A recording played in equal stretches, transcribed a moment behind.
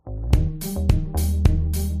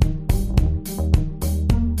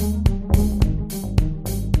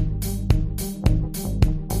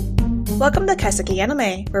Welcome to Kaiseki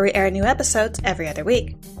Anime, where we air new episodes every other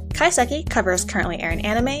week. Kaiseki covers currently airing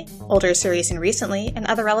anime, older series seen recently, and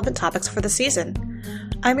other relevant topics for the season.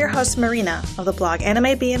 I'm your host Marina of the blog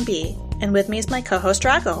Anime B&B, and with me is my co-host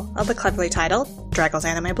Draggle of the cleverly titled Draggle's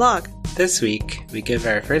Anime Blog. This week, we give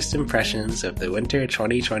our first impressions of the winter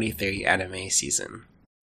 2023 anime season.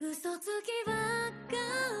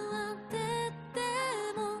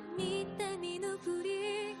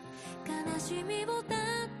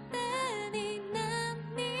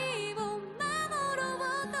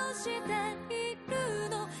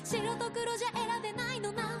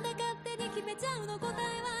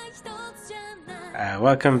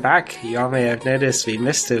 Welcome back. You all may have noticed we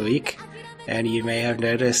missed a week, and you may have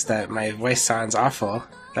noticed that my voice sounds awful.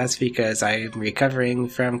 That's because I'm recovering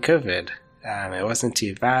from COVID. It wasn't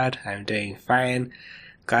too bad. I'm doing fine.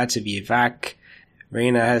 Glad to be back.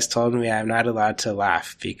 Marina has told me I'm not allowed to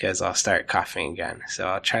laugh because I'll start coughing again, so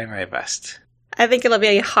I'll try my best. I think it'll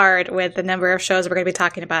be hard with the number of shows we're going to be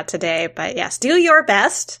talking about today, but yes, do your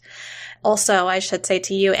best. Also, I should say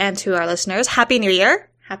to you and to our listeners, Happy New Year.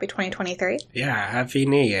 Happy 2023. Yeah, Happy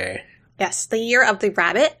New Year. Yes, the year of the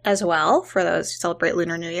rabbit as well, for those who celebrate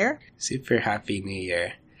Lunar New Year. Super Happy New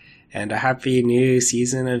Year. And a happy new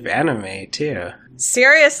season of anime, too.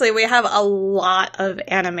 Seriously, we have a lot of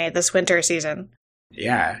anime this winter season.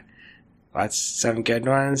 Yeah, some good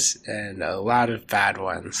ones and a lot of bad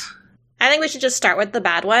ones. I think we should just start with the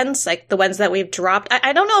bad ones, like the ones that we've dropped.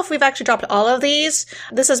 I don't know if we've actually dropped all of these.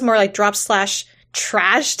 This is more like drop/trash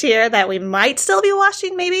tier that we might still be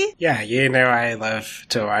watching, maybe? Yeah, you know I love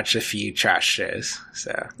to watch a few trash shows,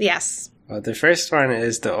 so... Yes. Well, the first one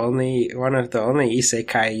is one of the only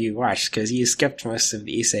isekai you watched, because you skipped most of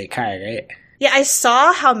the isekai, right? Yeah, I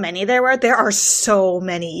saw how many there were. There are so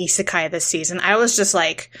many isekai this season. I was just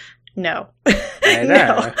like, no. I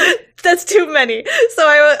know. No, that's too many. So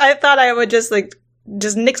I thought I would just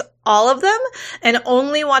nix all of them and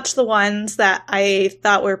only watch the ones that I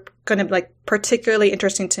thought were going to be particularly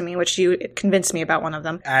interesting to me, which you convinced me about one of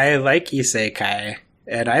them. I like isekai,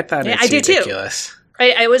 and I thought it's I do ridiculous. Too.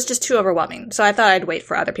 I was just too overwhelming, so I thought I'd wait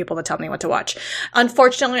for other people to tell me what to watch.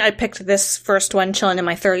 Unfortunately, I picked this first one chilling in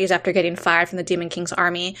my 30s after getting fired from the Demon King's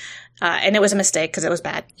army, and it was a mistake because it was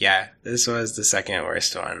bad. Yeah, this was the second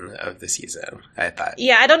worst one of the season, I thought.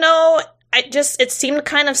 Yeah, I don't know. It seemed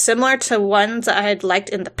kind of similar to ones that I had liked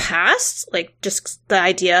in the past, like just the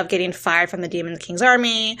idea of getting fired from the Demon King's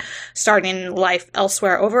army, starting life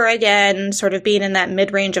elsewhere over again, sort of being in that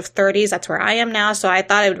mid-range of 30s. That's where I am now, so I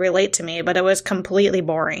thought it would relate to me, but it was completely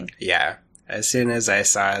boring. Yeah. As soon as I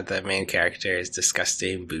saw the main character's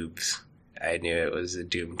disgusting boobs, I knew it was a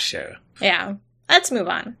doomed show. Yeah. Let's move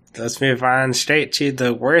on. Let's move on straight to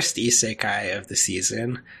the worst isekai of the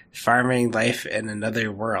season, Farming Life in Another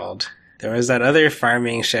World. There was that other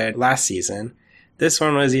farming show last season. This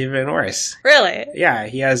one was even worse. Really? Yeah,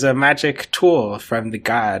 he has a magic tool from the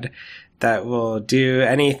god that will do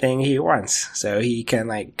anything he wants. So he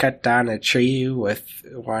can cut down a tree with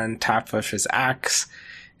one tap of his axe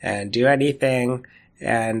and do anything.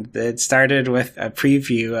 And it started with a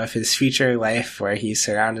preview of his future life where he's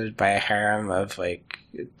surrounded by a harem of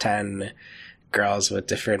 10 girls with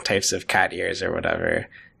different types of cat ears or whatever.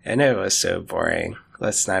 And it was so boring.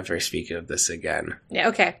 Let's never speak of this again. Yeah,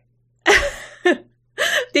 okay.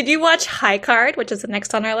 Did you watch High Card, which is the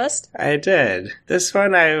next on our list? I did. This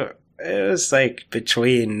one, it was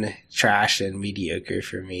between trash and mediocre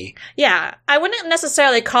for me. Yeah, I wouldn't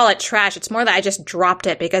necessarily call it trash. It's more that I just dropped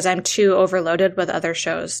it because I'm too overloaded with other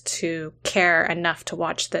shows to care enough to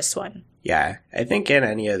watch this one. Yeah, I think in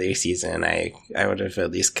any other season, I would have at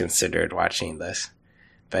least considered watching this.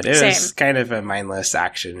 But it was kind of a mindless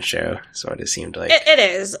action show, is what it seemed like. It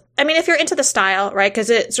is. I mean, if you're into the style, right? Because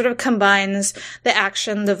it sort of combines the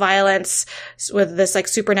action, the violence with this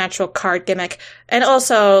supernatural card gimmick, and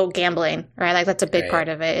also gambling, right? That's a big part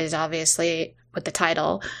of it, is obviously with the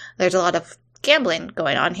title. There's a lot of gambling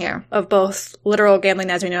going on here, of both literal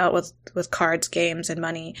gambling as we know it with cards, games, and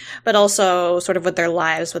money, but also sort of with their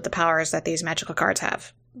lives, with the powers that these magical cards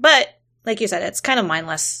have. But like you said, it's kind of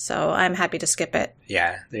mindless, so I'm happy to skip it.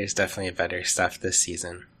 Yeah, there's definitely better stuff this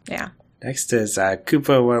season. Yeah. Next is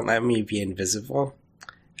Koopa Won't Let Me Be Invisible.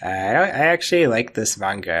 I actually like this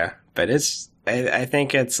manga, but I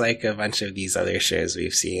think it's like a bunch of these other shows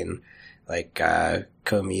we've seen, like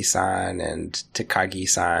Komi-san and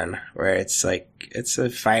Takagi-san, where it's a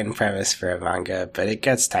fine premise for a manga, but it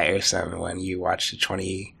gets tiresome when you watch a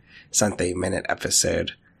 20-something minute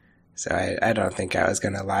episode. So I don't think I was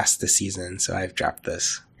going to last the season, so I've dropped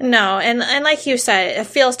this. No, and like you said, it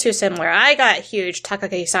feels too similar. I got huge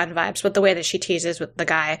Takagi-san vibes with the way that she teases with the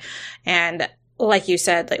guy. And like you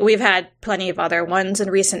said, like we've had plenty of other ones in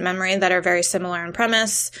recent memory that are very similar in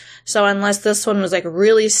premise. So unless this one was like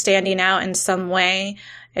really standing out in some way,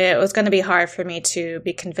 it was going to be hard for me to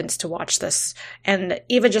be convinced to watch this. And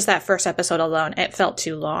even just that first episode alone, it felt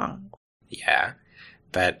too long. Yeah.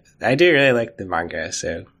 But I do really like the manga,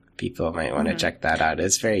 so people might want to check that out.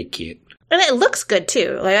 It's very cute. And it looks good,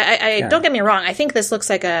 too. Like, I don't get me wrong. I think this looks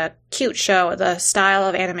like a cute show. The style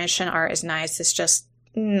of animation art is nice. It's just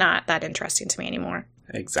not that interesting to me anymore.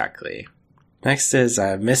 Exactly. Next is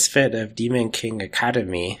Misfit of Demon King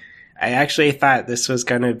Academy. I actually thought this was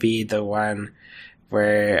going to be the one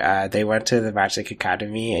where they went to the Magic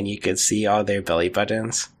Academy and you could see all their belly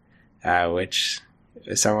buttons, which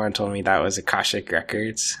someone told me that was Akashic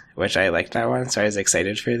Records, which I liked that one, so I was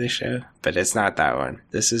excited for the show, but it's not that one.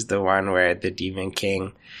 This is the one where the Demon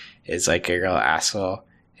King is like a real asshole,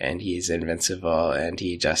 and he's invincible, and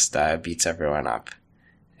he just beats everyone up.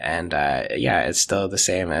 And yeah, it's still the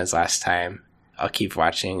same as last time. I'll keep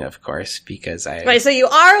watching, of course, because I... Wait, so you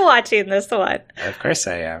are watching this one? Of course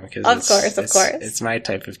I am. Of course. It's my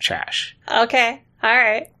type of trash. Okay, all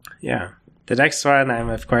right. Yeah. The next one I'm,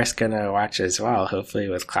 of course, going to watch as well, hopefully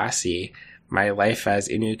with Classy, My Life as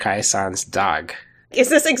Inukai-san's Dog. Is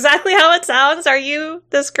this exactly how it sounds? Are you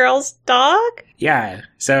this girl's dog? Yeah,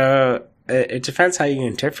 so it depends how you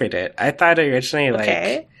interpret it. I thought originally,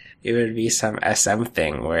 like, it would be some SM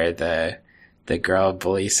thing where the girl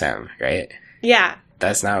bullies him, right? Yeah.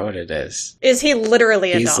 That's not what it is. Is he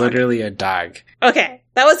literally a dog? He's literally a dog. Okay.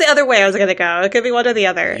 That was the other way I was going to go. It could be one or the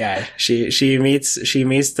other. Yeah. She meets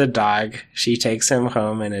the dog. She takes him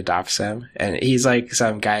home and adopts him. And he's like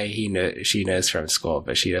some guy she knows from school,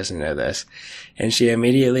 but she doesn't know this. And she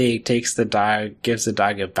immediately takes the dog, gives the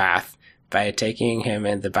dog a bath by taking him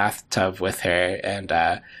in the bathtub with her and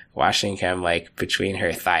washing him like between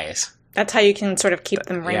her thighs. That's how you can sort of keep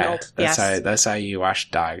them wrinkled. Yeah, that's how you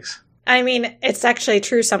wash dogs. I mean, it's actually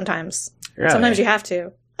true sometimes. Really? Sometimes you have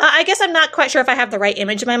to. I guess I'm not quite sure if I have the right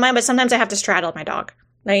image in my mind, but sometimes I have to straddle my dog.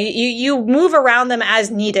 Now, you move around them as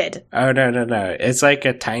needed. Oh, no. It's like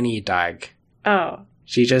a tiny dog. Oh.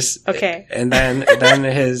 She just... Okay. And then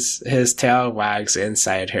his tail wags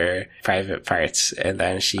inside her private parts, and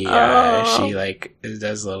then she like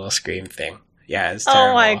does a little scream thing. Yeah, it's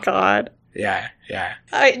terrible. Oh my god. Yeah.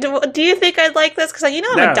 Do you think I'd like this? Because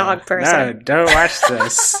I'm a dog person. No, don't watch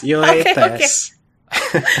this. You'll hate this.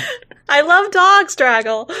 Okay. I love dogs,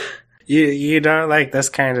 Draggle. You don't like this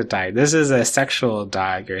kind of dog. This is a sexual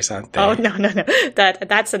dog or something. Oh, no.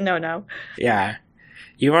 That's a no-no. Yeah.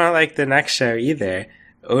 You won't like the next show either.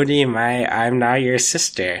 Odi Mai, I'm Now Your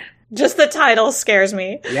Sister. Just the title scares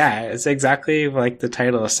me. Yeah, it's exactly like the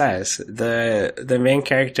title says. The main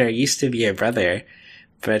character used to be a brother,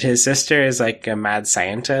 but his sister is like a mad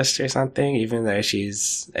scientist or something, even though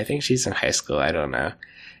I think she's in high school, I don't know.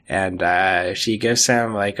 And she gives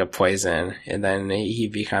him like a poison, and then he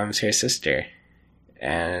becomes her sister.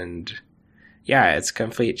 And yeah, it's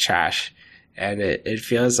complete trash. And it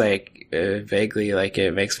feels like, vaguely like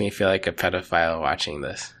it makes me feel like a pedophile watching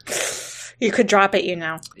this. You could drop it,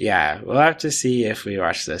 Yeah, we'll have to see if we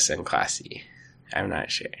watch this in Classy. I'm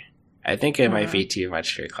not sure. I think it might be too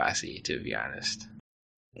much for Classy, to be honest.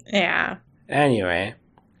 Yeah. Anyway,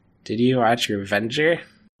 did you watch Revenger?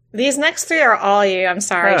 These next three are all you. I'm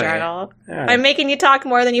sorry, Jartle. I'm making you talk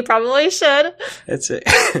more than you probably should.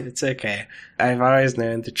 It's okay. I've always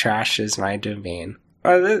known the trash is my domain.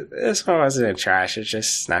 Well, this one wasn't a trash. It's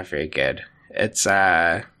just not very good. It's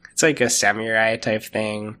like a samurai type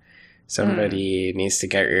thing. Somebody needs to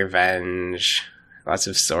get revenge. Lots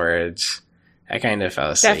of swords. I kind of fell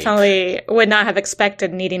asleep. Definitely would not have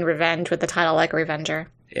expected needing revenge with the title like Revenger.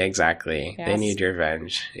 Exactly. Yes. They need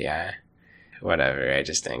revenge. Yeah. Whatever. I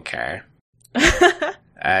just didn't care.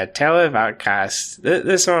 Tale of Outcast.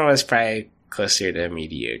 This one was probably closer to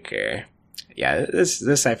mediocre. Yeah,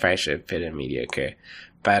 this I probably should put in mediocre.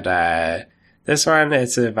 But this one,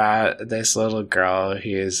 it's about this little girl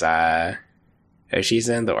who's she's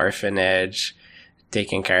in the orphanage,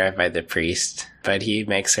 taken care of by the priest, but he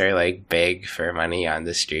makes her like beg for money on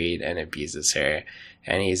the street and abuses her,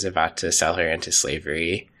 and he's about to sell her into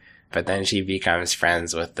slavery. But then she becomes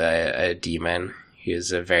friends with a demon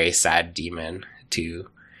who's a very sad demon too,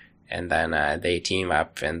 and then they team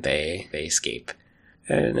up and they escape.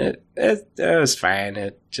 And it was fine.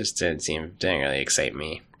 It just didn't really excite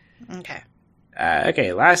me. Okay.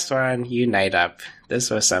 Okay, last one, Unite Up. This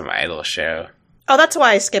was some idol show. Oh, that's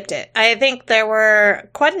why I skipped it. I think there were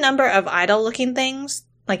quite a number of idol-looking things,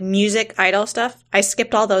 like music idol stuff. I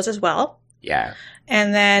skipped all those as well. Yeah.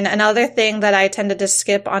 And then another thing that I tended to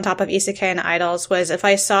skip on top of Isekai and idols was if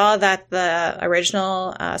I saw that the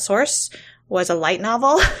original source was a light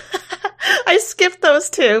novel. I skipped those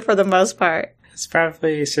two for the most part. It's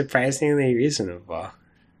probably surprisingly reasonable.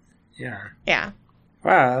 Yeah. Yeah.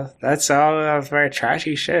 Well, that's all of our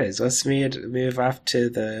trashy shows. Let's move off to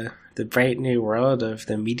the bright new world of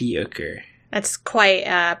the mediocre. That's quite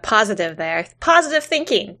positive there. Positive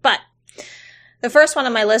thinking. But the first one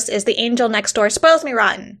on my list is The Angel Next Door Spoils Me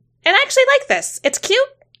Rotten. And I actually like this. It's cute.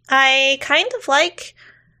 I kind of like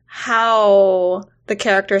how the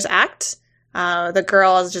characters act. The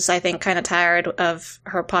girl is just, I think, kind of tired of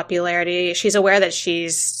her popularity. She's aware that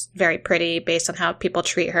she's very pretty based on how people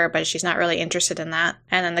treat her, but she's not really interested in that.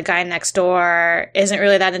 And then the guy next door isn't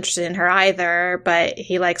really that interested in her either, but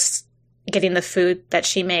he likes getting the food that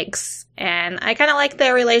she makes. And I kind of like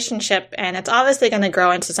their relationship, and it's obviously going to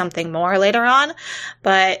grow into something more later on,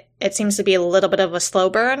 but it seems to be a little bit of a slow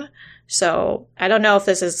burn. So I don't know if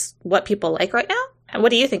this is what people like right now. What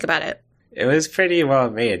do you think about it? It was pretty well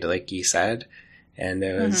made, like you said, and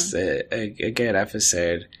it was a good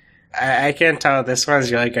episode. I can tell this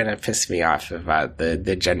one's really going to piss me off about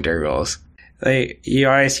the gender roles. Like, you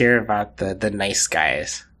always hear about the nice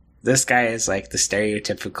guys. This guy is like the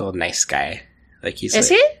stereotypical nice guy. Like he's Is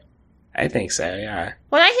like, he? I think so, yeah.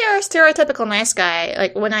 When I hear a stereotypical nice guy,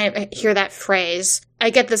 like when I hear that phrase, I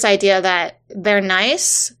get this idea that they're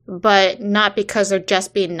nice, but not because they're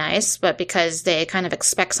just being nice, but because they kind of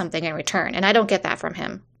expect something in return. And I don't get that from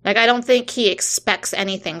him. Like, I don't think he expects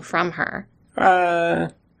anything from her.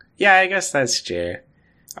 Yeah, I guess that's true.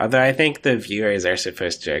 Although I think the viewers are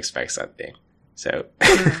supposed to expect something. So.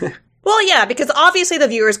 Well, yeah, because obviously the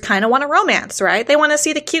viewers kind of want a romance, right? They want to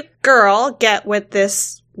see the cute girl get with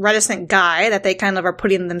this reticent guy that they kind of are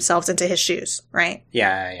putting themselves into his shoes, right?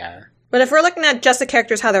 Yeah, yeah. But if we're looking at just the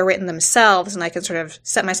characters, how they're written themselves, and I can sort of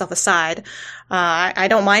set myself aside, I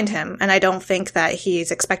don't mind him. And I don't think that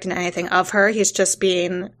he's expecting anything of her. He's just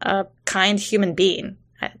being a kind human being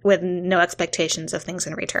with no expectations of things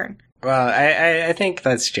in return. Well, I think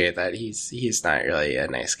that's true, that he's not really a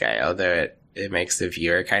nice guy, although it makes the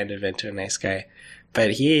viewer kind of into a nice guy.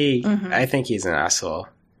 But I think he's an asshole.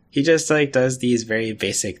 He just, like, does these very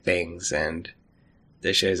basic things, and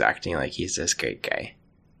the show's acting like he's this great guy.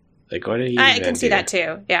 Like, what did he I even can see do? that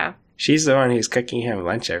too, yeah. She's the one who's cooking him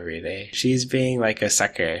lunch every day. She's being, like, a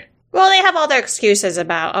sucker. Well, they have all their excuses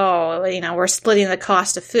about, we're splitting the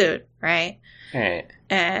cost of food, right? Right.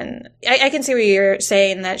 And I can see where you're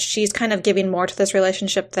saying that she's kind of giving more to this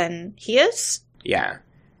relationship than he is. Yeah.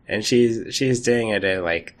 And she's doing it in,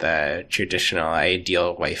 like, the traditional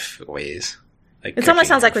ideal wife ways. Like, it almost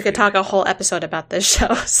sounds like we food. could talk a whole episode about this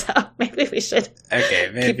show, so maybe we should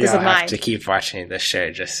keep this I'll in have mind. to keep watching this show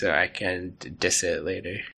just so I can diss it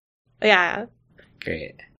later. Yeah.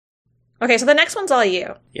 Great. Okay, so the next one's all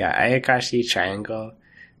you. Yeah, Ayakashi Triangle.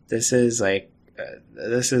 This is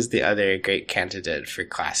the other great candidate for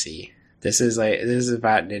classy. This is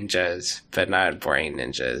about ninjas, but not boring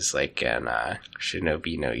ninjas like in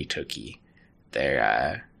Shinobi no Itoki.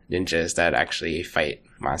 They're ninjas that actually fight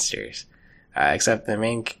monsters. Except the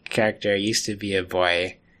main character used to be a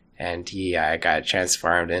boy, and he got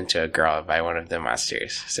transformed into a girl by one of the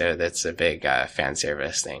monsters. So that's a big fan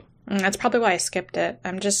service thing. That's probably why I skipped it.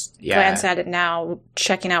 I'm just glancing at it now,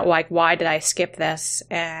 checking out like why did I skip this,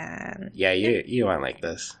 and yeah, you won't like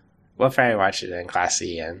this. We'll probably watch it in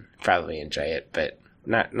classy and probably enjoy it, but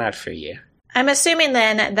not for you. I'm assuming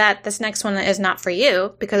then that this next one is not for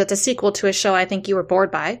you because it's a sequel to a show I think you were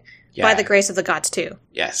bored by. Yeah. By the Grace of the Gods 2.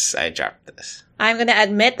 Yes, I dropped this. I'm going to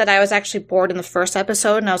admit that I was actually bored in the first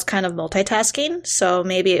episode and I was kind of multitasking, so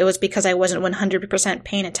maybe it was because I wasn't 100%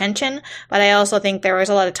 paying attention, but I also think there was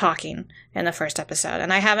a lot of talking in the first episode,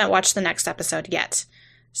 and I haven't watched the next episode yet.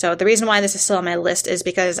 So the reason why this is still on my list is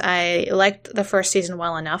because I liked the first season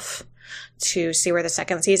well enough to see where the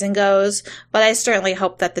second season goes, but I certainly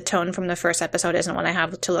hope that the tone from the first episode isn't what I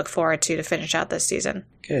have to look forward to finish out this season.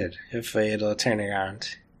 Good. Hopefully it'll turn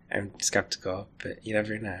around. I'm skeptical, but you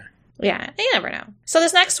never know. Yeah, you never know. So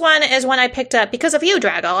this next one is one I picked up because of you,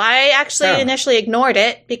 Drago. I actually initially ignored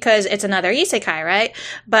it because it's another isekai, right?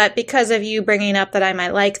 But because of you bringing up that I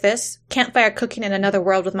might like this, Campfire Cooking in Another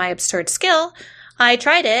World with My Absurd Skill, I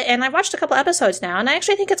tried it and I watched a couple episodes now, and I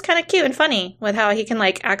actually think it's kind of cute and funny with how he can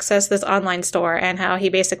like access this online store and how he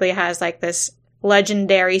basically has like this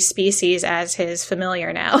legendary species as his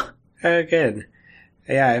familiar now. Oh, good.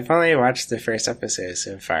 Yeah, I've only watched the first episode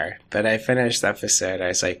so far, but I finished the episode. I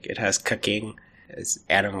was like, it has cooking, it's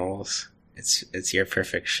animals, it's your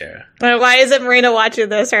perfect show. But why isn't Marina watching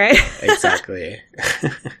this, right? Exactly.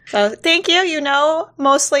 So thank you. You know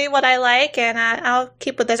mostly what I like, and I'll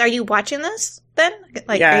keep with this. Are you watching this then?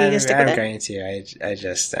 Like, yeah, are you gonna stick with I'm it? going to. I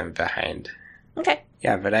just am behind. Okay.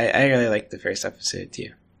 Yeah, but I really like the first episode too.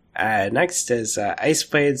 Next is Ice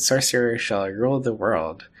Blade Sorcerer Shall Rule the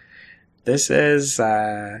World. This is,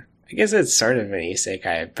 I guess it's sort of an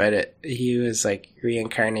isekai, but he was like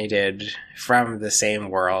reincarnated from the same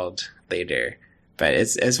world later. But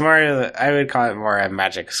it's more, I would call it more a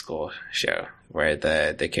magic school show, where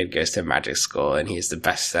the kid goes to magic school and he's the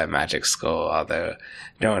best at magic school, although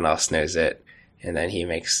no one else knows it. And then he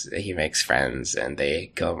makes friends and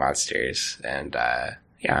they kill monsters, and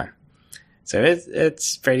yeah. So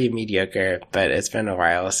it's pretty mediocre, but it's been a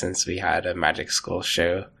while since we had a magic school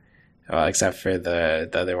show. Well, except for the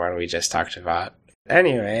other one we just talked about.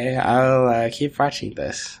 Anyway, I'll keep watching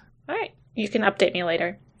this. All right. You can update me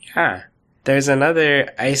later. Yeah. There's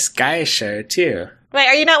another Ice Guy show, too. Wait,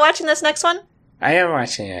 are you not watching this next one? I am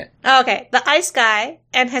watching it. Oh, okay. The Ice Guy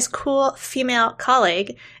and his cool female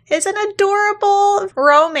colleague is an adorable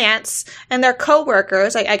romance, and they're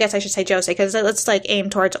co-workers. I guess I should say Josei, because it's like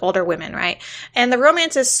aimed towards older women, right? And the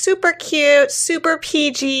romance is super cute, super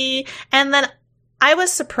PG, and then I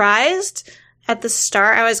was surprised at the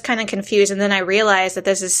start. I was kind of confused, and then I realized that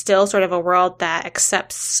this is still sort of a world that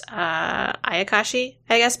accepts Ayakashi,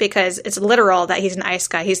 I guess, because it's literal that he's an ice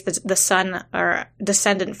guy. He's the son or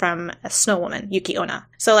descendant from a snow woman, Yuki Onna.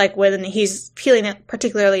 So, like, when he's feeling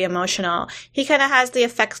particularly emotional, he kind of has the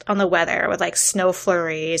effect on the weather with, like, snow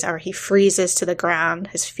flurries, or he freezes to the ground.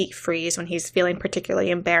 His feet freeze when he's feeling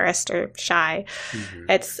particularly embarrassed or shy. Mm-hmm.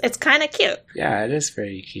 It's kind of cute. Yeah, it is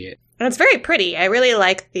very cute. And it's very pretty. I really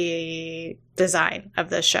like the design of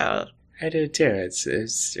the show. I do too. It's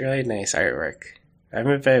really nice artwork. I'm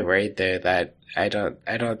a bit worried though that I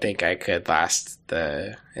don't think I could last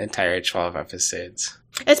the entire 12 episodes.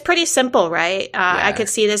 It's pretty simple, right? Yeah. I could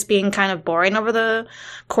see this being kind of boring over the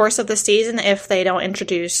course of the season if they don't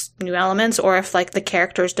introduce new elements, or if like the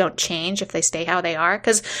characters don't change, if they stay how they are.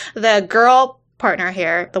 Because the girl partner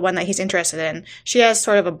here, the one that he's interested in, she has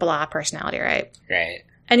sort of a blah personality, right? Right.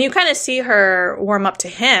 And you kind of see her warm up to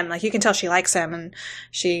him. Like, you can tell she likes him and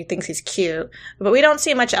she thinks he's cute. But we don't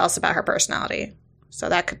see much else about her personality. So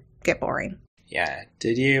that could get boring. Yeah.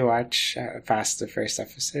 Did you watch past the first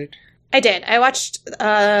episode? I did. I watched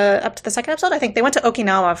up to the second episode. I think they went to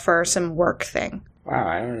Okinawa for some work thing. Wow,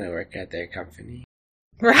 I don't want to work at their company.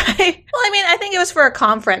 Right? Well, I mean, I think it was for a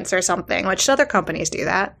conference or something, which other companies do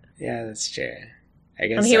that. Yeah, that's true. I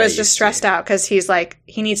guess and he was just stressed out because he's like,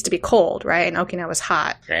 he needs to be cold, right? And Okinawa's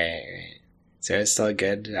hot. Right. So it's still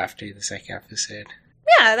good after the second episode?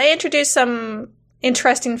 Yeah, they introduced some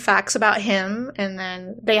interesting facts about him, and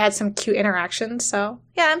then they had some cute interactions, so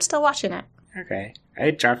yeah, I'm still watching it. Okay. I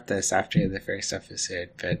dropped this after the first episode,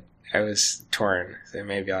 but I was torn, so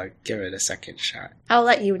maybe I'll give it a second shot. I'll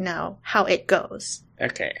let you know how it goes.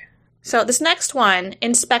 Okay. So this next one,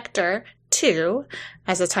 Inspector 2,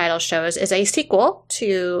 as the title shows, is a sequel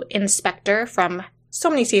to Inspector from so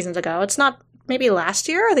many seasons ago. It's not maybe last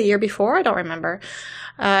year or the year before, I don't remember.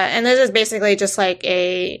 And this is basically just like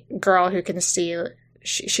a girl who can see,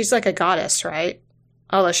 she's like a goddess, right?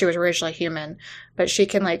 Although she was originally human, but she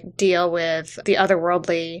can like deal with the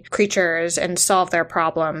otherworldly creatures and solve their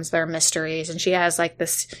problems, their mysteries. And she has like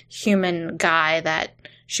this human guy that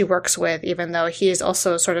she works with, even though he is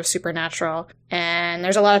also sort of supernatural. And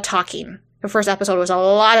there's a lot of talking. The first episode was a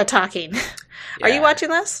lot of talking. Yeah. Are you watching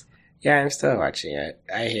this? Yeah, I'm still watching it.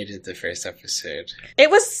 I hated the first episode. It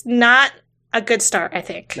was not a good start, I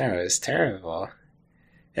think. No, it was terrible.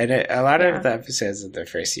 And a lot of the episodes of the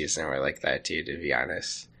first season were like that too, to be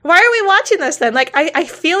honest. Why are we watching this then? Like, I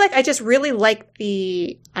feel like I just really like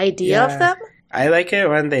the idea of them. I like it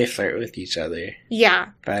when they flirt with each other.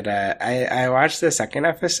 Yeah. But I watched the second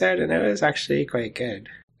episode and it was actually quite good.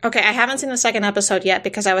 Okay, I haven't seen the second episode yet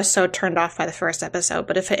because I was so turned off by the first episode,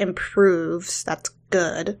 but if it improves, that's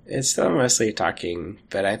good. It's still mostly talking,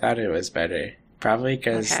 but I thought it was better. Probably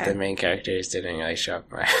because the main characters didn't really show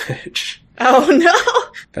up much. Oh,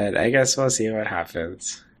 no! But I guess we'll see what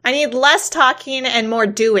happens. I need less talking and more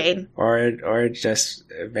doing. Or just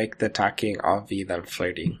make the talking all be them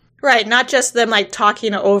flirting. Right, not just them, like,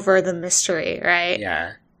 talking over the mystery, right?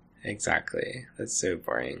 Yeah, exactly. That's so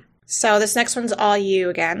boring. So this next one's all you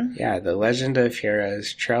again. Yeah, The Legend of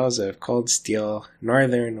Heroes, Trails of Cold Steel,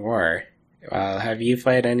 Northern War. Well, have you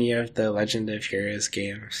played any of the Legend of Heroes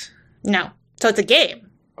games? No. So it's a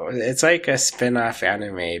game. It's like a spin-off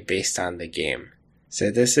anime based on the game.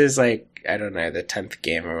 So this is like, I don't know, the 10th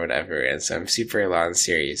game or whatever in some super long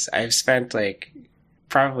series. I've spent like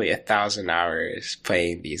probably 1,000 hours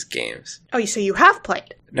playing these games. Oh, so you have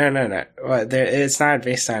played? No. Well, it's not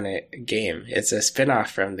based on a game. It's a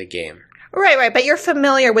spin-off from the game. Right. But you're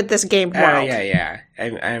familiar with this game world. Oh, yeah.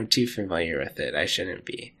 I'm too familiar with it. I shouldn't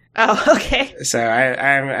be. Oh, okay. So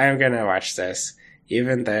I'm gonna watch this,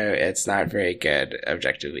 even though it's not very good,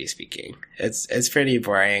 objectively speaking. It's pretty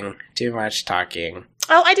boring, too much talking.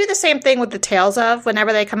 Oh, I do the same thing with the Tales of.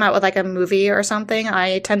 Whenever they come out with like a movie or something,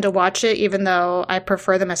 I tend to watch it, even though I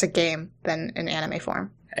prefer them as a game than in anime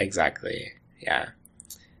form. Exactly. Yeah.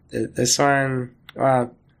 This one,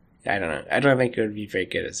 well, I don't know. I don't think it would be very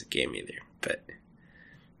good as a game either, but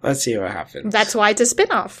let's see what happens. That's why it's a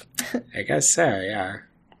spin-off. I guess so, yeah.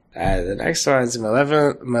 The next one is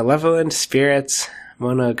Malevolent Spirits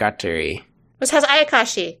Monogatari. This has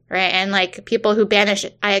Ayakashi, right? And like people who banish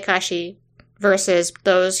Ayakashi versus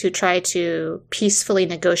those who try to peacefully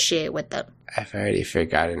negotiate with them. I've already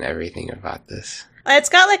forgotten everything about this. It's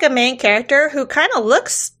got like a main character who kind of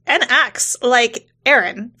looks and acts like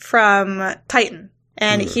Eren from Titan.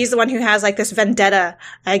 And he's the one who has like this vendetta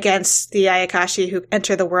against the Ayakashi who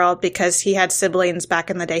enter the world because he had siblings back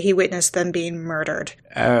in the day. He witnessed them being murdered.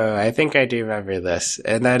 Oh, I think I do remember this.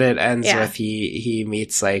 And then it ends with he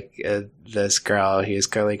meets like this girl who's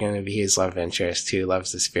clearly going to be his love interest who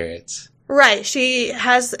loves the spirits. Right. She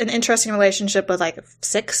has an interesting relationship with like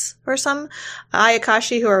 6 or some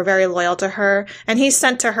Ayakashi who are very loyal to her. And he's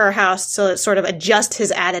sent to her house to sort of adjust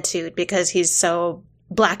his attitude because he's so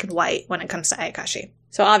black and white when it comes to Ayakashi.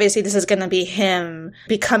 So obviously this is going to be him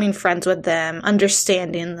becoming friends with them,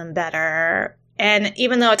 understanding them better. And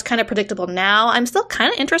even though it's kind of predictable now, I'm still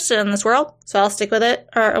kind of interested in this world. So I'll stick with it.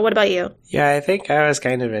 Or what about you? Yeah, I think I was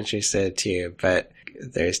kind of interested too, but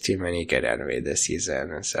there's too many good anime this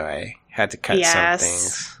season. And so I had to cut some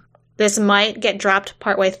things. This might get dropped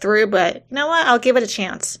partway through, but you know what? I'll give it a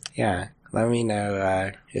chance. Yeah. Let me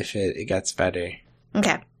know if it gets better.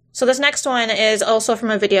 Okay. So this next one is also from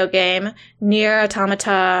a video game, Nier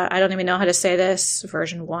Automata. I don't even know how to say this.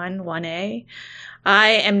 Version 1A. I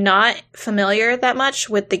am not familiar that much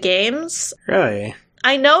with the games. Really?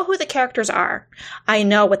 I know who the characters are. I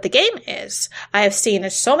know what the game is. I have seen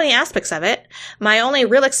so many aspects of it. My only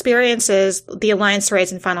real experience is the Alliance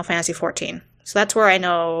raids in Final Fantasy XIV. So that's where I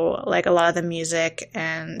know like a lot of the music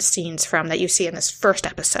and scenes from that you see in this first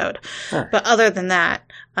episode. Huh. But other than that,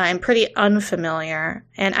 I'm pretty unfamiliar.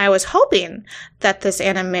 And I was hoping that this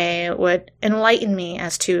anime would enlighten me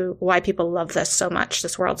as to why people love this so much,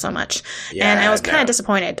 this world so much. Yeah, and I was kind of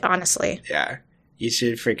disappointed, honestly. Yeah. You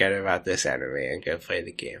should forget about this anime and go play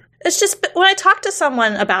the game. It's just, when I talked to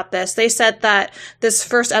someone about this, they said that this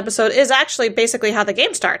first episode is actually basically how the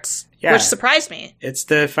game starts. Yeah. Which surprised me. It's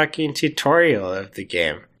the fucking tutorial of the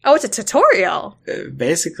game. Oh, it's a tutorial?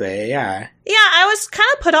 Basically, yeah. Yeah, I was kind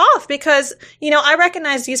of put off because, I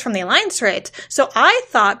recognize these from the Alliance raid. So I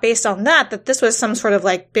thought, based on that this was some sort of,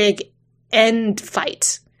 like, big end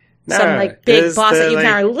fight. No, some, like, big boss that you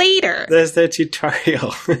encounter later. There's the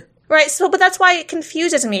tutorial. Right, but that's why it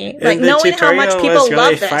confuses me. Like, knowing how much people love this. The tutorial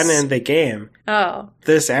was really fun in the game. Oh.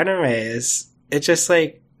 This anime it just,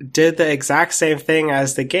 like, did the exact same thing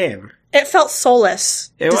as the game. It felt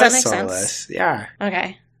soulless. Does that make soulless. Sense? Yeah.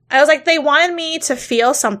 Okay. I was like, they wanted me to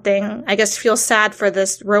feel something. I guess feel sad for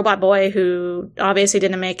this robot boy who obviously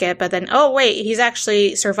didn't make it, but then, oh wait, he's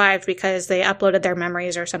actually survived because they uploaded their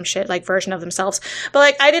memories or some shit, like version of themselves. But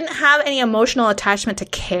like, I didn't have any emotional attachment to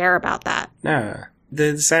care about that. No.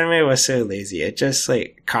 This anime was so lazy. It just,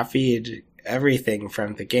 like, copied everything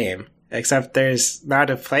from the game. Except there's not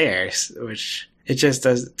a player, which it just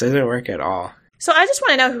doesn't work at all. So I just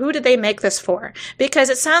want to know, who did they make this for? Because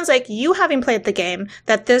it sounds like you having played the game,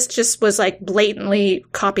 that this just was, like, blatantly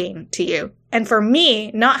copying to you. And for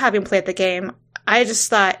me, not having played the game, I just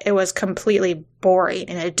thought it was completely boring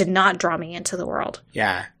and it did not draw me into the world.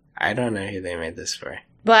 Yeah. I don't know who they made this for.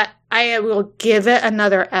 But I will give it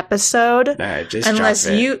another episode. No, just unless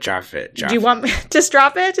drop it. You drop it. Do you want me just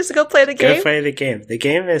drop it? Just to go play the game? Go play the game. The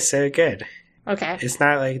game is so good. Okay. It's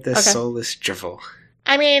not like this soulless drivel.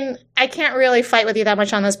 I mean, I can't really fight with you that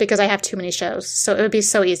much on this because I have too many shows. So it would be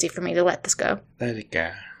so easy for me to let this go. Let it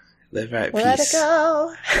go. Live at peace. Let it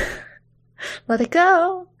go. Let it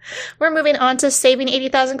go. We're moving on to saving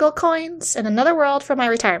 80,000 gold coins in another world for my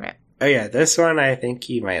retirement. Oh yeah, this one I think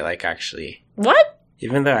you might like, actually. What?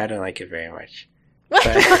 Even though I don't like it very much.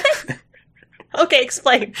 What? Okay,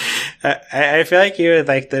 explain. I feel like you would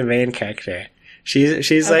like the main character.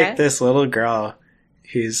 She's like this little girl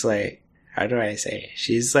who's like, how do I say?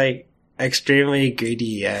 She's like extremely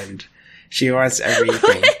greedy and she wants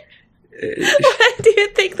everything. Why do you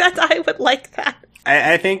think that I would like that?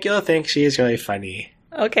 I think you'll think she's really funny.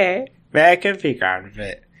 Okay. But I could be wrong,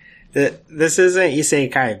 but this isn't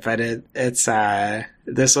isekai, but it's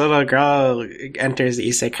this little girl enters the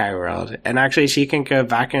isekai world, and actually she can go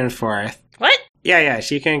back and forth. What? Yeah,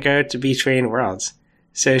 she can go to between worlds.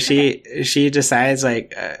 So she decides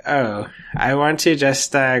like, oh, I want to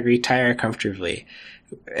just retire comfortably,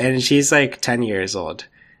 and she's like 10 years old.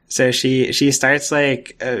 So she starts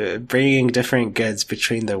like bringing different goods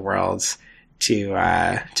between the worlds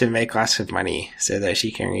to make lots of money so that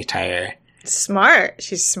she can retire. Smart.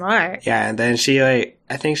 She's smart. Yeah, and then she like,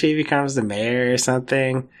 I think she becomes the mayor or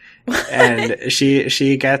something. And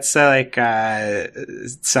she gets some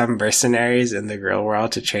mercenaries in the real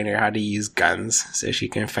world to train her how to use guns so she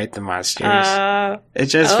can fight the monsters.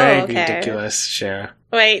 It's just very ridiculous show.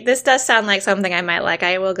 Wait, this does sound like something I might like.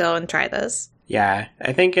 I will go and try this. Yeah,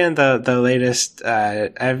 I think in the latest,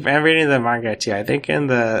 I'm reading the manga too. I think in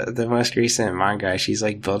the most recent manga, she's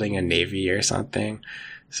like building a navy or something.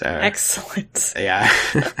 So excellent. Yeah.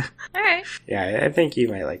 All right. Yeah, I think you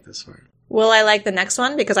might like this one. Will I like the next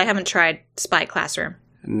one? Because I haven't tried Spy Classroom.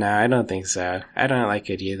 No, I don't think so. I don't like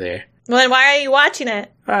it either. Well, then why are you watching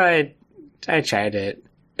it? Well, I tried it.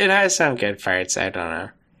 It has some good parts. I don't know.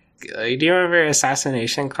 Do you remember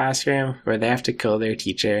Assassination Classroom, where they have to kill their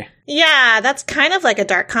teacher? Yeah, that's kind of like a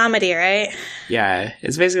dark comedy, right? Yeah,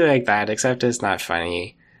 it's basically like that, except it's not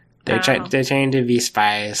funny. They're trying to be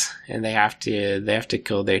spies, and they have to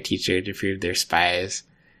kill their teacher to prove they're spies.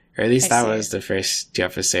 Or at least that was the first 2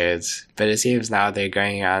 episodes. But it seems now they're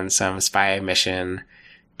going on some spy mission,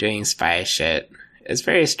 doing spy shit. It's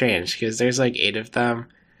very strange, because there's like 8 of them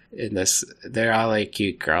in this. They're all like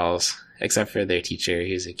cute girls, except for their teacher,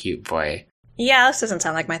 who's a cute boy. Yeah, this doesn't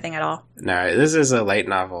sound like my thing at all. No, this is a light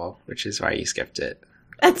novel, which is why you skipped it.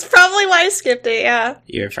 That's probably why I skipped it, yeah.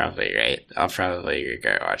 You're probably right. I'll probably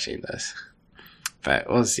regret watching this. But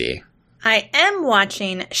we'll see. I am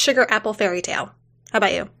watching Sugar Apple Fairy Tale. How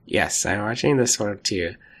about you? Yes, I'm watching this one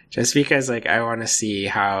too. Just because like I want to see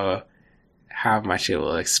how much it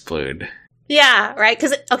will explode. Yeah, right?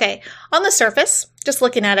 Because, okay, on the surface, just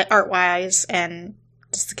looking at it art-wise and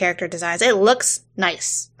just the character designs, it looks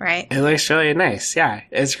nice, right? It looks really nice, yeah.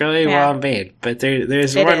 It's really well made, but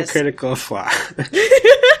there's one critical flaw.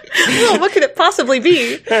 Well, what could it possibly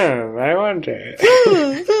be? I wonder.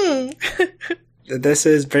 This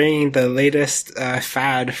is bringing the latest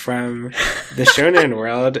fad from the shonen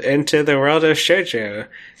world into the world of shoujo.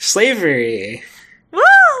 Slavery. Woo!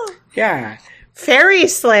 Yeah. Fairy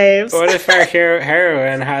slaves. What if our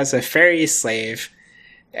heroine has a fairy slave?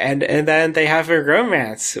 And then they have a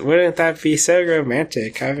romance. Wouldn't that be so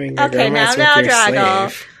romantic, having a romance with your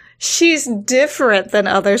slave? She's different than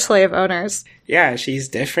other slave owners. Yeah, she's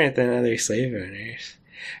different than other slave owners.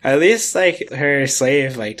 At least, like, her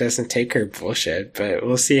slave, like, doesn't take her bullshit, but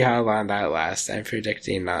we'll see how long that lasts. I'm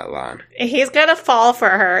predicting not long. He's gonna fall for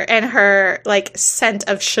her and her, like, scent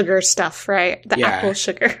of sugar stuff, right? The apple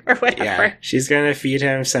sugar or whatever. Yeah, she's gonna feed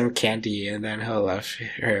him some candy and then he'll love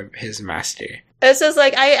his master. It's just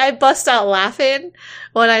like, I bust out laughing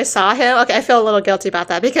when I saw him. Okay, I feel a little guilty about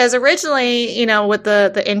that because originally, you know, with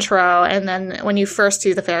the intro and then when you first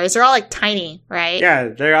see the fairies, they're all like tiny, right? Yeah,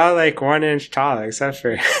 they're all like 1 inch tall except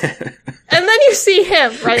for... And then you see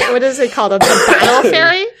him, right? What is it called? The battle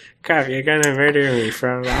fairy? Crap, you're gonna murder me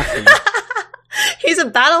from laughing. He's a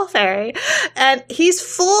battle fairy, and he's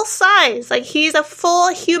full size. Like, he's a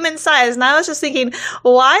full human size. And I was just thinking,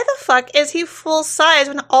 why the fuck is he full size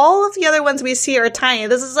when all of the other ones we see are tiny?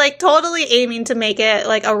 This is, like, totally aiming to make it,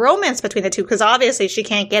 like, a romance between the two, because obviously she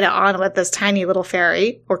can't get it on with this tiny little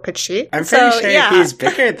fairy, or could she? I'm pretty sure he's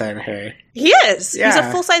bigger than her. He is. Yeah. He's a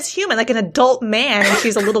full-size human, like an adult man, and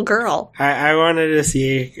she's a little girl. I wanted to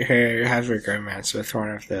see her have a romance with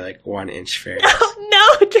one of the, like, 1 inch fairies. Oh,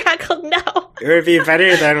 no, Drackle, no. It would be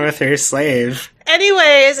better than with her slave.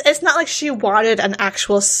 Anyways, it's not like she wanted an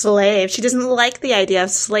actual slave. She doesn't like the idea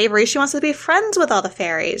of slavery. She wants to be friends with all the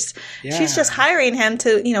fairies. Yeah. She's just hiring him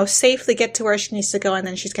to, you know, safely get to where she needs to go, and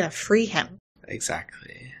then she's going to free him.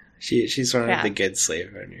 Exactly. She's one of the good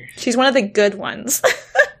slave owners. She's one of the good ones.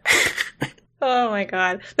 Oh my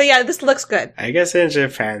god. But yeah, this looks good. I guess in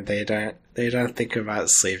Japan they don't think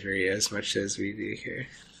about slavery as much as we do here.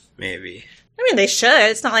 Maybe. I mean, they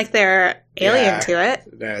should. It's not like they're alien to it.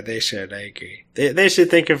 No, they should. I agree. They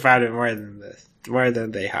should think about it more than this. More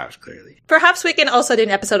than they have, clearly. Perhaps we can also do an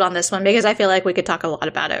episode on this one, because I feel like we could talk a lot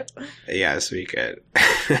about it. Yes, we could.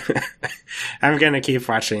 I'm gonna keep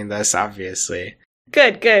watching this, obviously.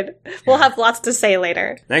 Good. We'll have lots to say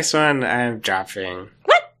later. Next one I'm dropping.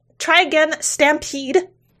 What? Try again, Stampede.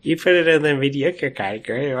 You put it in the mediocre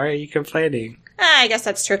category. Why are you complaining? I guess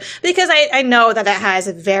that's true. Because I know that it has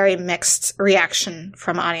a very mixed reaction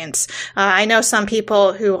from audience. I know some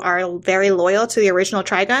people who are very loyal to the original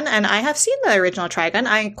Trigun, and I have seen the original Trigun.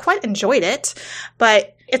 I quite enjoyed it.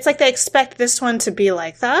 But it's like they expect this one to be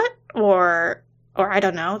like that, or or I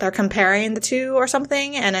don't know, they're comparing the two or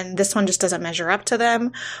something, and then this one just doesn't measure up to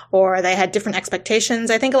them, or they had different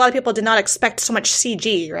expectations. I think a lot of people did not expect so much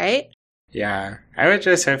CG, right? Yeah, I was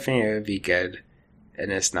just hoping it would be good,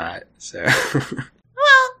 and it's not, so.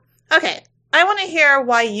 Well, okay. I want to hear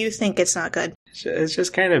why you think it's not good. It's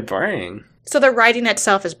just kind of boring. So the writing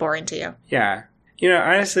itself is boring to you? Yeah.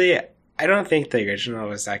 Honestly, I don't think the original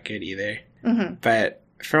was that good either. Mm-hmm. But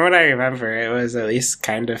from what I remember, it was at least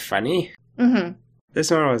kind of funny. Mm-hmm.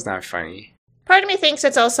 This one was not funny. Part of me thinks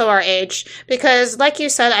it's also our age, because like you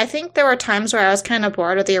said, I think there were times where I was kind of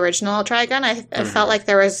bored with the original Trigun. I felt like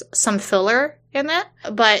there was some filler in it,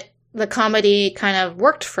 but the comedy kind of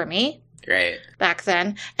worked for me. Right. Back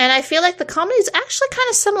then. And I feel like the comedy is actually kind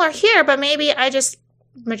of similar here, but maybe I just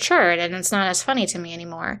matured and it's not as funny to me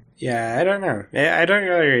anymore. Yeah, I don't know. I don't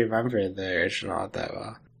really remember the original that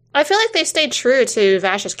well. I feel like they stayed true to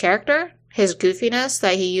Vash's character, his goofiness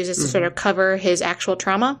that he uses to sort of cover his actual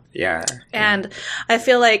trauma. Yeah. And I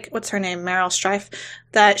feel like, what's her name? Meryl Streep,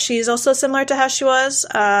 that she's also similar to how she was.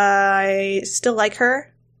 I still like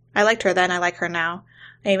her. I liked her then, I like her now,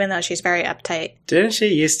 even though she's very uptight. Didn't she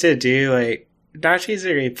used to do, now she's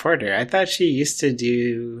a reporter. I thought she used to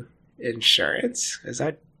do insurance. Is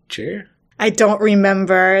that true? I don't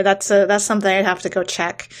remember. That's something I'd have to go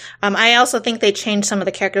check. I also think they changed some of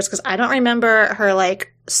the characters because I don't remember her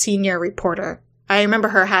senior reporter. I remember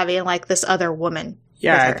her having this other woman.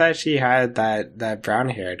 Yeah, I thought she had that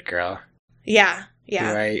brown-haired girl. Yeah.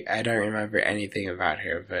 I don't remember anything about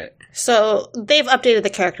her, but... So they've updated the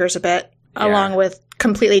characters a bit, along with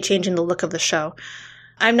completely changing the look of the show.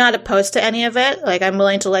 I'm not opposed to any of it. I'm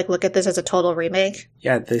willing to look at this as a total remake.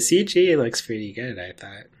 Yeah, the CG looks pretty good, I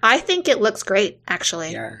thought. I think it looks great,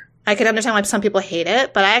 actually. Yeah. I can understand why some people hate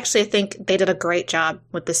it, but I actually think they did a great job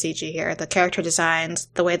with the CG here. The character designs,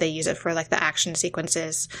 the way they use it for the action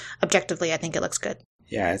sequences. Objectively, I think it looks good.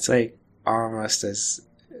 Yeah, it's almost as...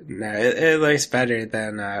 No, it looks better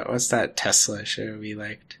than, what's that Tesla show we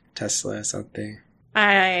liked? Tesla something.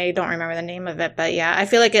 I don't remember the name of it, but yeah, I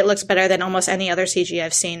feel like it looks better than almost any other CG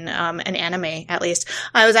I've seen, in anime, at least.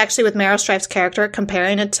 I was actually with Meryl Streep's character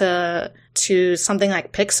comparing it to something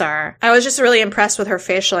like Pixar. I was just really impressed with her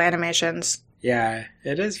facial animations. Yeah,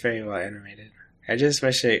 it is very well animated. I just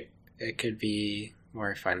wish it could be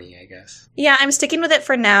more funny, I guess. Yeah, I'm sticking with it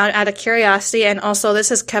for now out of curiosity, and also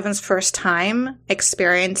this is Kevin's first time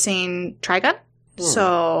experiencing Trigun.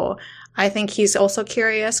 So I think he's also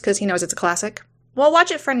curious because he knows it's a classic. We'll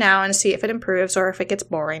watch it for now and see if it improves or if it gets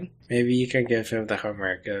boring. Maybe you can give him the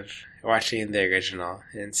homework of watching the original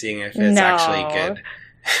and seeing if it's actually good.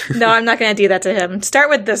 No, I'm not going to do that to him. Start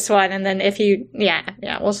with this one, and then if you... Yeah,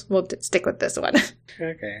 we'll stick with this one.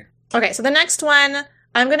 Okay. Okay, so the next one,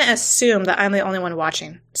 I'm going to assume that I'm the only one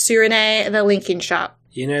watching. Tsurune, the Linking Shop.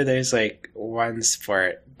 There's one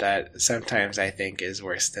sport that sometimes I think is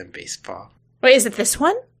worse than baseball. Wait, is it this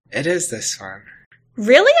one? It is this one.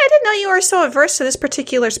 Really? I didn't know you were so averse to this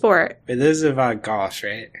particular sport. But this is about golf,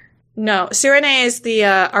 right? No, Tsurune is the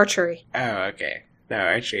archery. Oh, okay. No,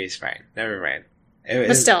 archery is fine. Never mind.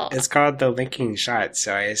 But still. It's called The Linking Shot,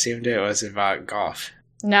 so I assumed it was about golf.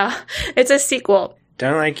 No, it's a sequel.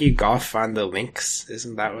 Don't you golf on the links?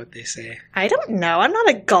 Isn't that what they say? I don't know. I'm not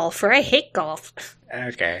a golfer. I hate golf.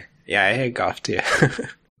 Okay. Yeah, I hate golf too.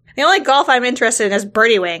 The only golf I'm interested in is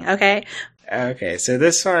birdie wing, okay? Okay, so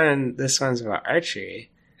this one's about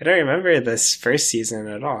archery. I don't remember this first season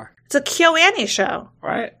at all. It's a KyoAni show.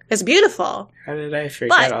 What? It's beautiful. How did I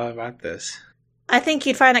forget all about this? I think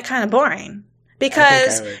you'd find it kind of boring.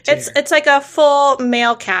 Because it's a full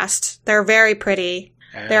male cast. They're very pretty.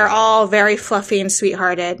 They're all very fluffy and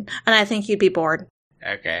sweethearted. And I think you'd be bored.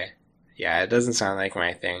 Okay. Yeah, it doesn't sound like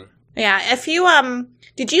my thing. Yeah, if you,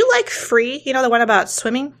 did you like Free? The one about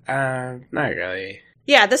swimming? Not really.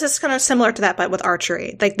 Yeah, this is kind of similar to that, but with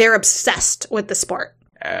archery. They're obsessed with the sport.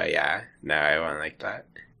 Oh, yeah. No, I won't like that.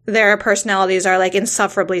 Their personalities are,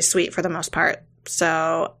 insufferably sweet for the most part.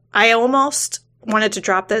 So, I almost wanted to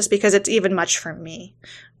drop this because it's even much for me.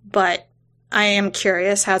 But I am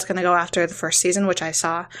curious how it's going to go after the first season, which I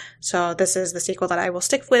saw. So, this is the sequel that I will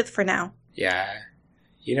stick with for now. Yeah.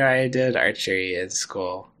 I did archery in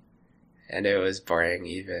school, and it was boring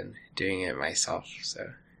even doing it myself,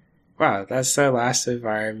 so... Wow, that's the last of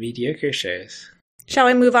our mediocre shows. Shall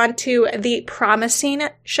we move on to the promising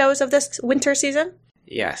shows of this winter season?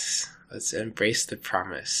 Yes, let's embrace the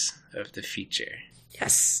promise of the future.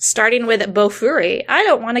 Yes, starting with Bofuri. I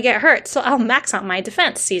don't want to get hurt, so I'll max out my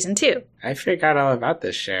defense, season 2. I forgot all about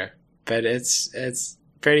this show, but it's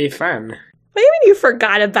pretty fun. What do you mean you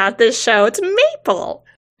forgot about this show? It's Maple!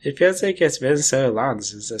 It feels like it's been so long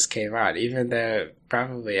since this came out, even though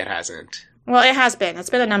probably it hasn't. Well, it has been. It's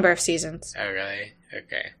been a number of seasons. Oh, really?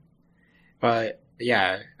 Okay. Well,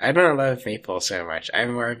 yeah, I don't love Maple so much.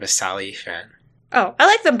 I'm more of a Sally fan. Oh, I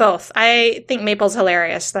like them both. I think Maple's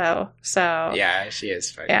hilarious, though. So Yeah, she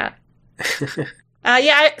is funny. yeah.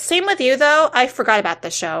 Same with you, though. I forgot about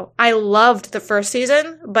the show. I loved the first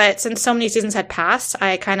season, but since so many seasons had passed,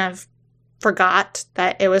 I kind of forgot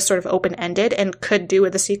that it was sort of open-ended and could do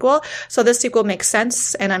with a sequel. So this sequel makes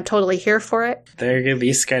sense, and I'm totally here for it. Their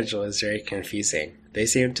release schedule is very confusing. They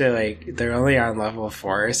seem to, they're only on level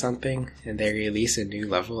 4 or something, and they release a new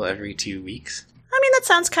level every 2 weeks. I mean, that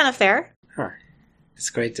sounds kind of fair. Huh. It's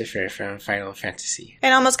quite different from Final Fantasy. It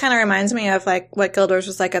almost kind of reminds me of what Guild Wars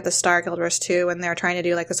was like at the start, Guild Wars 2, when they were trying to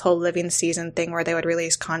do this whole living season thing where they would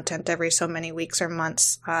release content every so many weeks or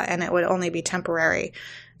months, and it would only be temporary.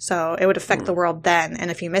 So it would affect the world then, and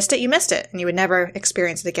if you missed it, you missed it, and you would never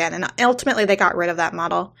experience it again. And ultimately, they got rid of that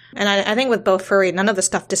model. And I think with Bofuri, none of the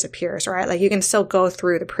stuff disappears, right? You can still go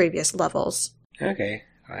through the previous levels. Okay.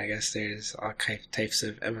 Well, I guess there's all types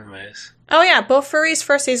of MMOs. Oh yeah, Bofuri's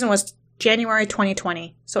first season was January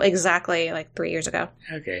 2020, so exactly 3 years ago.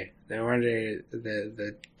 Okay. No wonder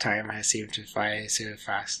the time has seemed to fly so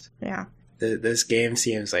fast. Yeah. This game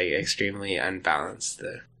seems extremely unbalanced,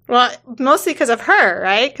 though. Well, mostly because of her,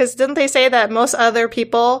 right? Because didn't they say that most other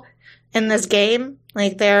people in this game,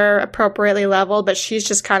 they're appropriately leveled, but she's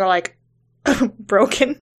just kind of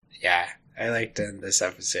broken? Yeah. I liked in this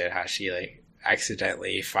episode how she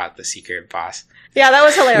accidentally fought the secret boss. Yeah, that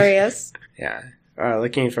was hilarious. Yeah.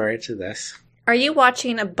 Looking forward to this. Are you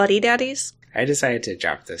watching a Buddy Daddies? I decided to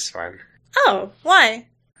drop this one. Oh, why?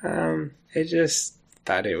 I just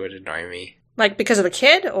thought it would annoy me. Because of the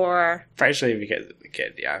kid, or? Partially because of the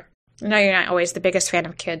kid, yeah. No, you're not always the biggest fan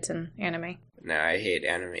of kids in anime. No, I hate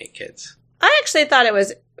anime kids. I actually thought it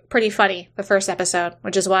was pretty funny, the first episode,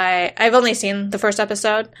 which is why I've only seen the first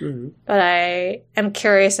episode, but I am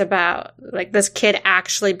curious about this kid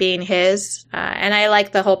actually being his, and I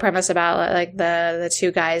like the whole premise about the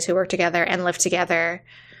two guys who work together and live together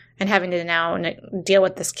and having to now deal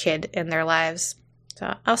with this kid in their lives.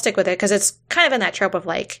 So I'll stick with it because it's kind of in that trope of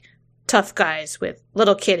tough guys with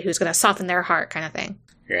little kid who's going to soften their heart kind of thing.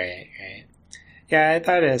 Right. Yeah, I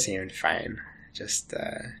thought it seemed fine. Just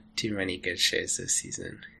too many good shows this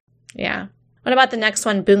season. Yeah. What about the next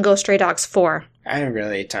one, Bungo Stray Dogs 4? I'm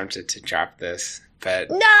really tempted to drop this, but...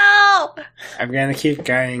 No! I'm gonna keep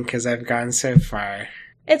going because I've gone so far.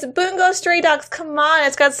 It's Bungo Stray Dogs, come on!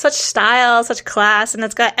 It's got such style, such class, and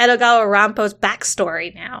it's got Edogawa Rampo's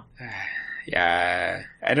backstory now. Yeah,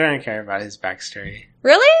 I don't care about his backstory.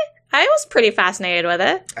 Really? I was pretty fascinated with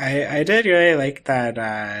it. I did really like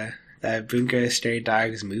that Bungo Stray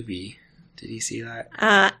Dogs movie. Did you see that?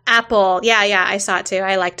 Apple. Yeah, I saw it too.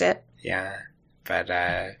 I liked it. Yeah, but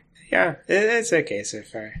it's okay so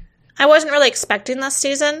far. I wasn't really expecting this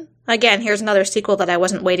season. Again, here's another sequel that I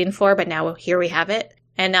wasn't waiting for, but now here we have it.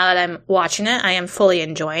 And now that I'm watching it, I am fully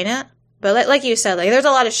enjoying it. But like you said, there's a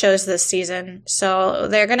lot of shows this season, so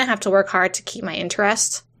they're going to have to work hard to keep my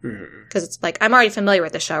interest. Because it's I'm already familiar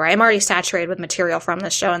with the show, right? I'm already saturated with material from the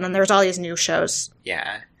show, and then there's all these new shows.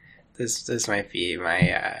 Yeah, this might be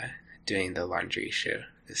my doing the laundry show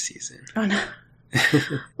this season. Oh no.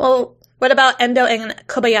 Well, what about Endo and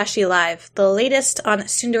Kobayashi Live, the latest on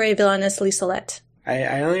Tsundere villainess Lisolette?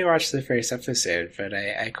 I only watched the first episode, but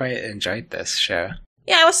I quite enjoyed this show.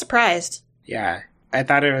 Yeah, I was surprised. Yeah, I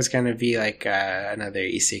thought it was going to be another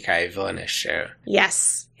isekai villainous show.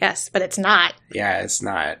 Yes, but it's not. Yeah, it's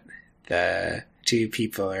not. The two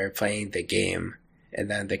people are playing the game, and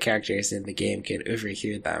then the characters in the game can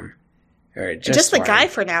overhear them. Or just the one. Guy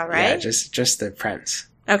for now, right? Yeah, just the prince.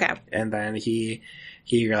 Okay. And then he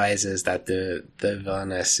realizes that the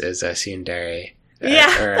villainess is a tsundere.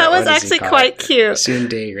 Yeah, that was actually quite cute.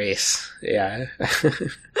 Tsundere race. Yeah.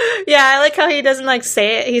 Yeah, I like how he doesn't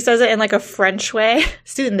say it. He says it in a French way.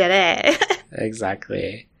 Tsundere.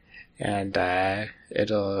 Exactly. And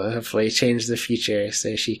it'll hopefully change the future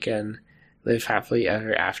so she can live happily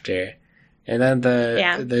ever after. And then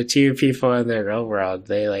the two people in the real world,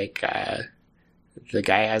 they the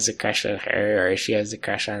guy has a crush on her, or she has a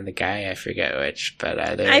crush on the guy. I forget which, but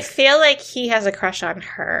I feel like he has a crush on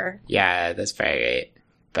her. Yeah, that's probably right.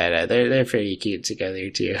 But they're pretty cute together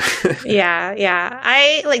too. Yeah.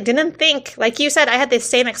 I didn't think, like you said, I had the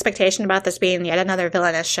same expectation about this being yet another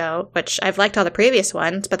villainous show, which I've liked all the previous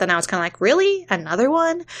ones, but then I was kind of really? Another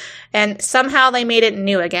one? And somehow they made it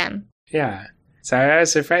new again. Yeah. So I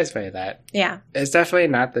was surprised by that. Yeah. It's definitely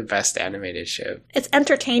not the best animated show. It's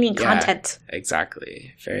entertaining content.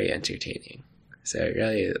 Exactly. Very entertaining. So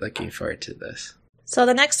really looking forward to this. So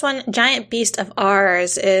the next one, Giant Beast of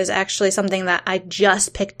Ours, is actually something that I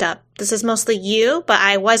just picked up. This is mostly you, but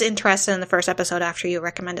I was interested in the first episode after you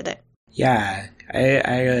recommended it. Yeah,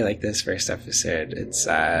 I really like this first episode. It's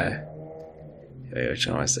wait, which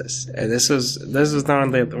one was this? This was the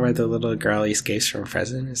one where the little girl escapes from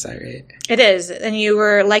prison. Is that right? It is, and you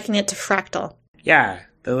were liking it to Fractal. Yeah,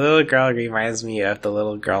 the little girl reminds me of the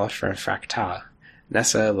little girl from Fractal.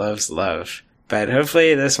 Nessa loves love. But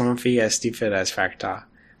hopefully this won't be as stupid as Fractal.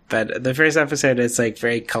 But the first episode is like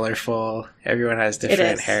very colorful. Everyone has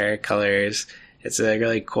different hair colors. It's a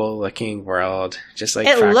really cool looking world, just like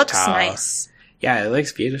Fractal. It looks nice. Yeah, it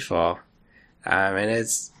looks beautiful. And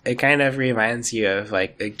it kind of reminds you of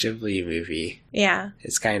like a Ghibli movie. Yeah.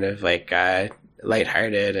 It's kind of like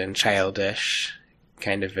lighthearted and childish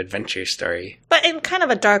kind of adventure story. But in kind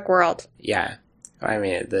of a dark world. Yeah. I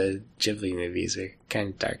mean, the Ghibli movies are kind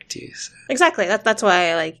of dark too. So. Exactly. That's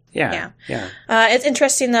why I like. Yeah. It's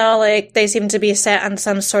interesting though. Like they seem to be set on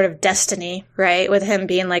some sort of destiny, right? With him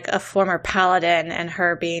being like a former paladin and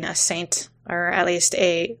her being a saint, or at least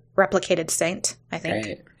a replicated saint. I think.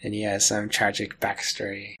 Right, and he has some tragic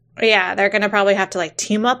backstory. Yeah, they're gonna probably have to like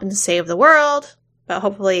team up and save the world, but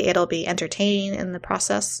hopefully it'll be entertaining in the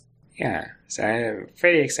process. Yeah, so I'm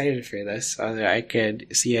pretty excited for this, although I could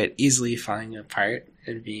see it easily falling apart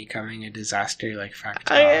and becoming a disaster like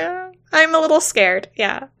Fractal. I'm a little scared,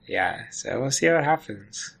 yeah. Yeah, so we'll see what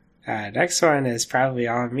happens. Next one is probably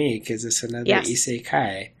on me, because it's another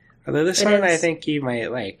isekai. Although this one I think you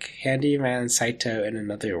might like. Handyman Saito in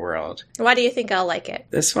Another World. Why do you think I'll like it?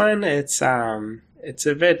 This one, it's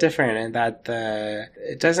a bit different in that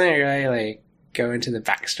it doesn't really like go into the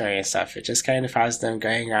backstory and stuff. It just kind of has them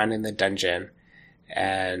going around in the dungeon,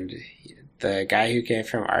 and the guy who came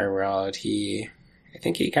from our world, I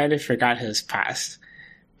think he kind of forgot his past,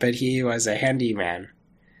 but he was a handyman,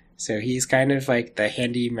 so he's kind of like the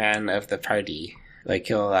handyman of the party. Like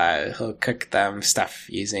he'll cook them stuff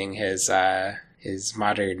using his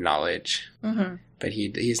modern knowledge, but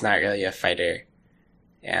he's not really a fighter,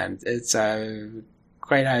 and it's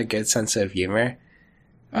quite a good sense of humor.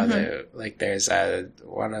 Although, like, there's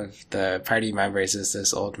one of the party members is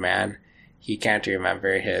this old man. He can't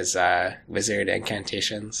remember his wizard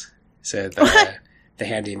incantations, so the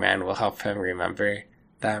handyman will help him remember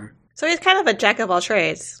them. So he's kind of a jack of all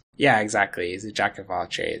trades. Yeah, exactly. He's a jack of all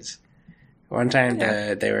trades. One time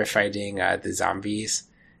they were fighting the zombies,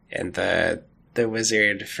 and the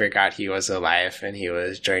wizard forgot he was alive, and he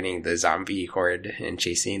was joining the zombie horde and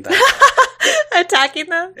chasing them. Attacking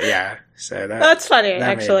them? Yeah, so that's funny, that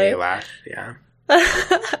actually. Made me laugh, yeah.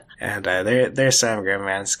 And there's some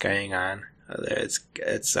romance going on, although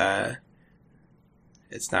it's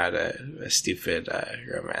not a stupid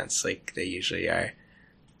romance like they usually are.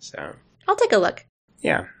 So I'll take a look.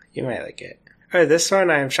 Yeah, you might like it. Oh, this one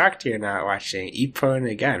I'm shocked you're not watching. Ippon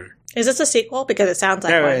Again. Is this a sequel? Because it sounds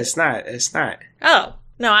like one. No, it's not. It's not. Oh,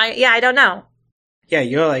 no, I don't know. Yeah,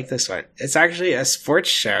 you'll like this one. It's actually a sports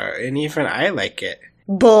show, and even I like it.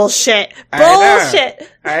 Bullshit.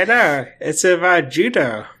 I know. It's about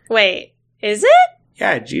judo. Wait, is it?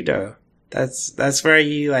 Yeah, judo. That's where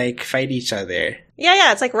you, like, fight each other.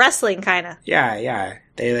 Yeah, it's like wrestling, kind of. Yeah.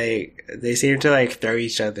 They seem to, like, throw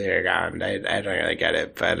each other around. I don't really get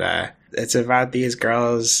it, but it's about these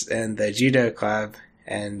girls in the judo club,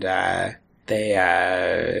 and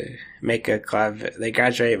they make a club. They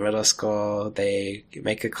graduate middle school. They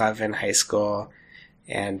make a club in high school,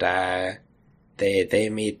 and they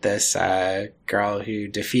meet this girl who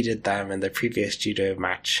defeated them in the previous judo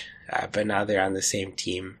match, but now they're on the same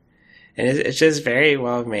team. And it's just very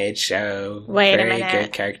well made show. Wait very a minute.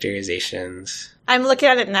 Good characterizations. I'm looking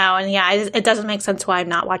at it now, and yeah, it doesn't make sense why I'm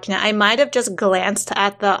not watching it. I might have just glanced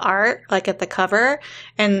at the art, like at the cover,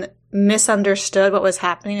 and misunderstood what was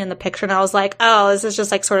happening in the picture, and I was like, oh, this is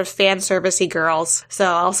just like sort of fan servicey girls, so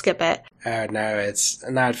I'll skip it. Oh no, it's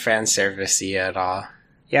not fan servicey at all.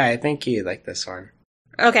 Yeah, I think you like this one.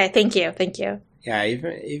 Okay, thank you. Yeah,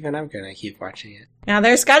 even I'm gonna keep watching it. Now,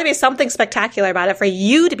 there's got to be something spectacular about it for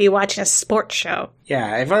you to be watching a sports show.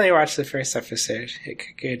 Yeah, I've only watched the first episode. It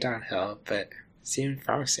could go downhill, but it seemed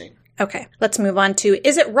promising. Okay, let's move on to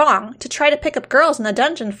Is It Wrong to Try to Pick Up Girls in the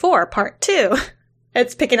Dungeon 4, Part 2?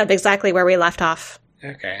 It's picking up exactly where we left off.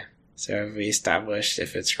 Okay, so have we established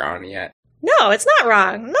if it's wrong yet? No, it's not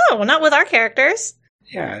wrong. No, not with our characters.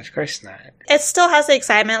 Yeah, of course not. It still has the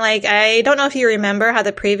excitement. Like, I don't know if you remember how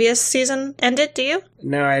the previous season ended, do you?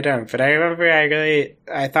 No, I don't, but I remember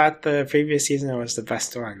I thought the previous season was the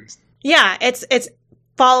best one. Yeah, it's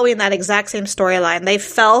following that exact same storyline. They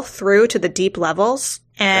fell through to the deep levels,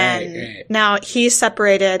 and right. Now he's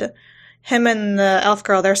separated. him and the elf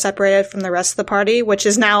girl, they're separated from the rest of the party, which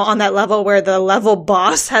is now on that level where the level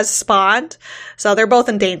boss has spawned. So they're both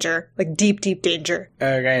in danger, like deep, deep danger.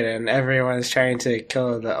 Oh, right, and everyone's trying to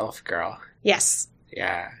kill the elf girl. Yes.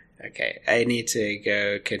 Yeah, okay. I need to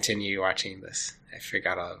go continue watching this. I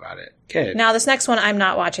forgot all about it. Good. Now, this next one, I'm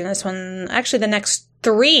not watching. This one, actually, the next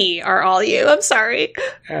 3 are all you. I'm sorry.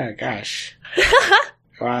 Oh, gosh.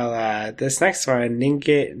 Well, this next one,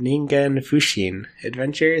 Ningen Fushin,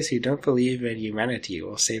 adventurers who don't believe in humanity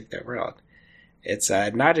will save the world. It's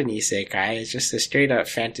not an isekai, it's just a straight-up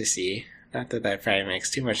fantasy. Not that that probably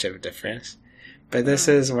makes too much of a difference. But this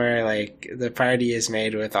is where, like, the party is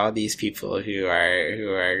made with all these people who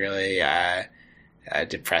are really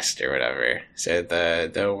depressed or whatever. So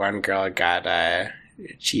the one girl got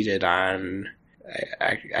cheated on.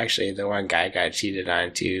 Actually, the one guy got cheated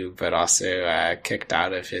on too, but also kicked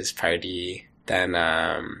out of his party. Then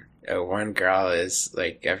one girl is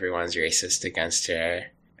like everyone's racist against her.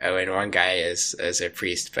 Oh, and one guy is a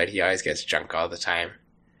priest, but he always gets drunk all the time.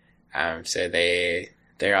 So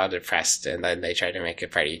they're all depressed, and then they try to make a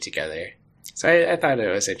party together. So I thought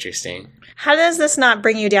it was interesting. How does this not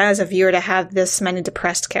bring you down as a viewer to have this many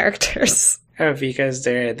depressed characters? Oh, because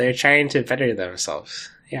they're trying to better themselves.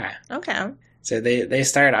 Yeah. Okay. So they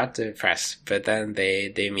start out depressed, but then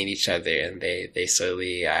they meet each other and they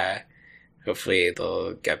slowly, hopefully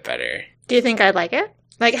they'll get better. Do you think I'd like it?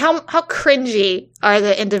 Like, how cringy are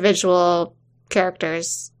the individual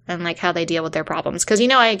characters and, like, how they deal with their problems? Because,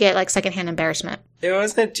 I get, like, secondhand embarrassment. It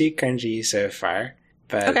wasn't too cringy so far,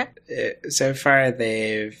 but so far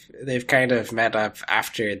they've kind of met up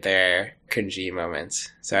after their cringy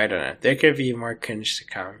moments. So I don't know. There could be more cringe to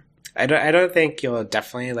come. I don't think you'll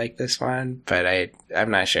definitely like this one, but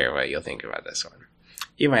I'm not sure what you'll think about this one.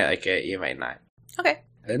 You might like it, you might not. Okay.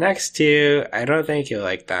 The next 2, I don't think you'll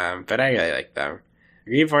like them, but I really like them.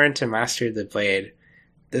 Reborn to Master the Blade.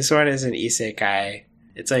 This one is an isekai.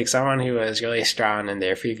 It's like someone who was really strong in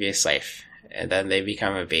their previous life, and then they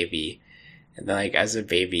become a baby. And then, like, as a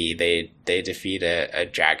baby, they defeat a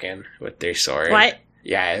dragon with their sword. What?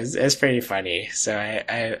 Yeah, it's pretty funny. So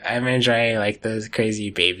I'm enjoying, like, the crazy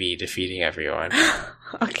baby defeating everyone.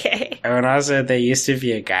 Okay. And also, they used to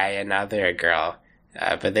be a guy, and now they're a girl.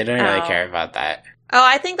 But they don't really care about that. Oh,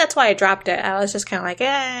 I think that's why I dropped it. I was just kind of like,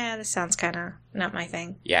 this sounds kind of not my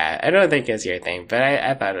thing. Yeah, I don't think it's your thing, but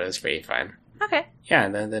I thought it was pretty fun. Okay. Yeah,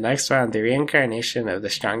 and then the next one, the reincarnation of the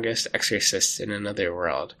strongest exorcist in another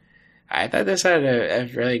world. I thought this had a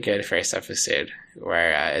really good first episode,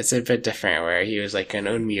 where it's a bit different, where he was like an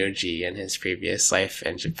onmyoji in his previous life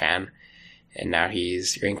in Japan, and now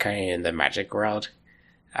he's reincarnated in the magic world.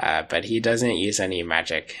 But he doesn't use any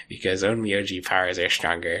magic, because onmyoji powers are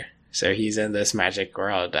stronger. So he's in this magic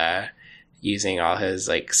world, using all his,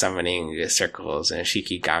 like, summoning circles and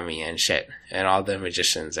shikigami and shit. And all the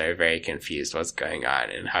magicians are very confused what's going on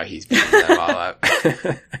and how he's beating them all up.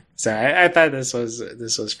 So I thought this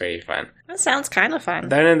was pretty fun. That sounds kind of fun.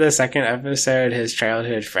 Then in the second episode, his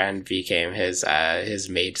childhood friend became his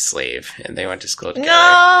maid slave, and they went to school together.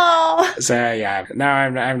 No! So yeah, now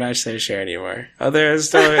I'm not so sure anymore. Although it's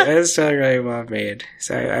still really well made.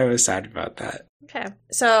 So I was sad about that. Okay.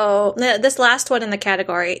 So this last one in the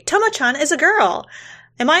category, Tomo-chan is a girl.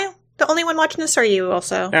 Am I the only one watching this, or are you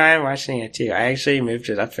also? No, I'm watching it too. I actually moved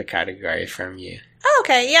it up a category from you. Oh,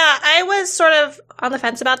 okay. Yeah, I was sort of on the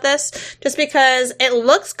fence about this just because it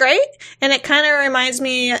looks great and it kind of reminds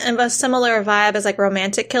me of a similar vibe as like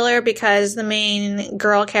Romantic Killer, because the main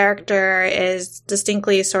girl character is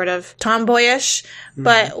distinctly sort of tomboyish. Mm-hmm.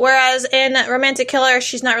 But whereas in Romantic Killer,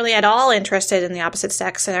 she's not really at all interested in the opposite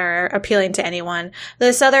sex or appealing to anyone.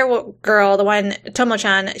 This other girl, the one,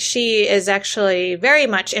 Tomo-chan, she is actually very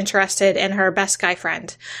much interested in her best guy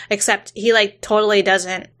friend, except he like totally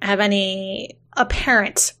doesn't have any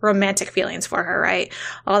apparent romantic feelings for her, right?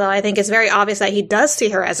 Although I think it's very obvious that he does see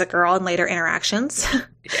her as a girl in later interactions.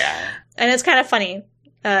 Yeah. And it's kind of funny,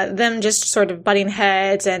 them just sort of butting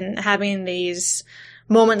heads and having these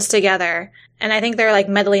moments together. And I think their like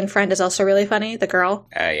meddling friend is also really funny, the girl.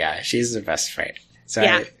 Yeah, she's the best friend. So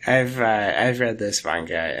yeah. I've read this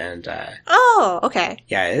manga and oh, okay.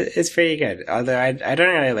 Yeah, it's pretty good. Although I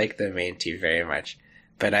don't really like the main two very much.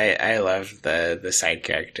 But I love the side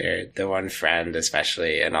character, the one friend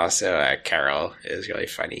especially, and also Carol is really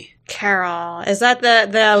funny. Carol. Is that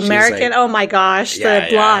the American? Like, oh my gosh, the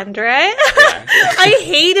blonde, right? Yeah. I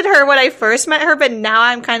hated her when I first met her, but now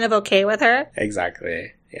I'm kind of okay with her.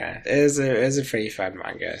 Exactly. Yeah. It was a pretty fun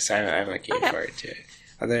manga, so I'm looking forward to it.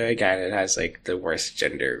 Although, again, it has like the worst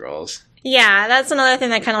gender roles. Yeah, that's another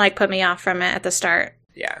thing that kind of like put me off from it at the start.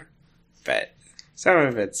 Yeah. But Some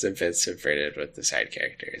of it's a bit subverted with the side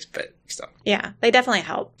characters, but still. Yeah, they definitely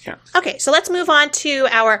help. Yeah. Okay, so let's move on to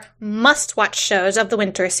our must-watch shows of the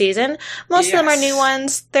winter season. Most of them are new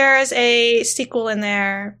ones. There's a sequel in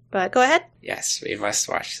there, but go ahead. Yes, we must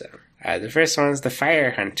watch them. The first one is The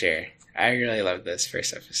Fire Hunter. I really love this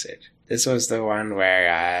first episode. This was the one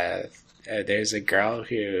where there's a girl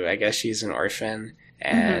who, I guess she's an orphan,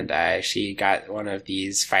 and she got one of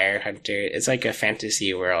these fire hunter. It's like a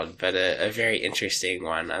fantasy world, but a very interesting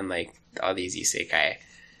one, unlike all these isekai,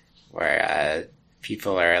 where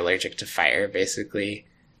people are allergic to fire, basically.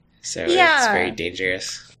 So it's very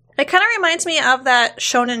dangerous. It kind of reminds me of that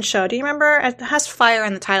shonen show. Do you remember? It has fire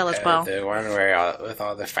in the title as well. The one where with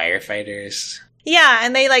all the firefighters. Yeah,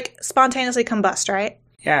 and they like spontaneously combust, right?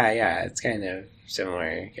 Yeah, it's kind of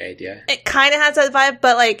similar idea. It kind of has that vibe,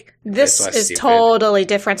 but like this is stupid. Totally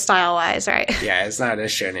different style-wise, right? Yeah, it's not a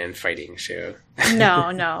shonen fighting show.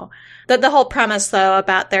 No. The whole premise, though,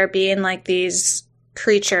 about there being like these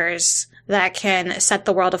creatures that can set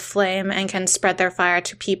the world aflame and can spread their fire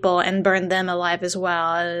to people and burn them alive as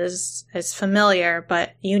well is familiar,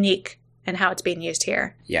 but unique in how it's being used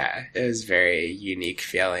here. Yeah, it was very unique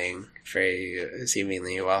feeling, very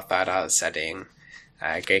seemingly well thought out setting.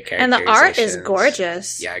 Great characterizations. And the art is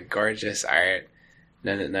gorgeous. Yeah, gorgeous art.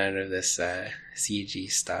 None of this CG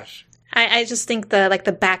stuff. I just think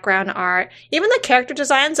the background art, even the character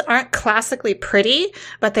designs aren't classically pretty,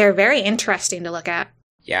 but they're very interesting to look at.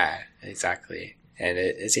 Yeah, exactly. And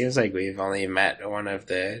it seems like we've only met one of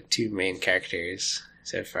the two main characters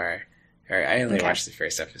so far. Or I only watched the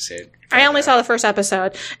first episode. I only saw the first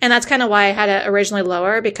episode, and that's kind of why I had it originally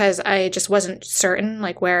lower, because I just wasn't certain,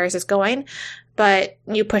 like, where is this going? But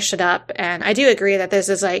you pushed it up, and I do agree that this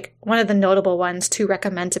is, like, one of the notable ones to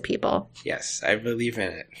recommend to people. Yes, I believe in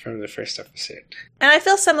it from the first episode. And I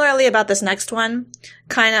feel similarly about this next one,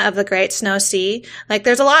 kind of the Great Snow Sea. Like,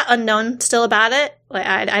 there's a lot unknown still about it. Like,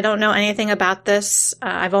 I don't know anything about this.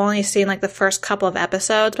 I've only seen, like, the first couple of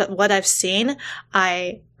episodes, but what I've seen,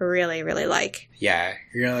 I really, really like. Yeah,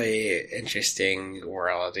 really interesting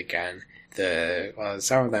world again.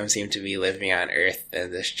 Some of them seem to be living on Earth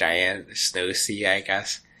in this giant snow sea, I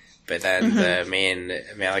guess. But then the main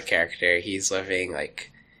male character, he's living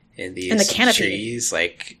like in these trees,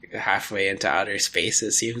 like halfway into outer space,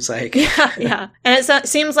 it seems like. Yeah. And it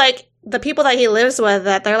seems like the people that he lives with,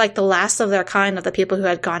 that they're like the last of their kind of the people who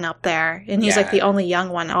had gone up there. And he's like the only young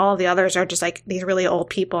one. All of the others are just like these really old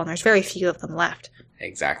people, and there's very few of them left.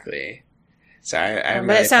 Exactly. So I'm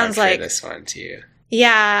but really it sounds like this one too.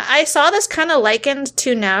 Yeah, I saw this kind of likened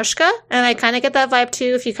to Nausicaa, and I kind of get that vibe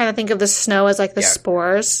too, if you kind of think of the snow as like the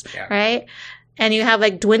spores, right? And you have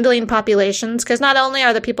like dwindling populations, because not only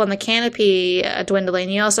are the people in the canopy dwindling,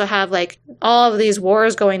 you also have like all of these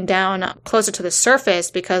wars going down closer to the surface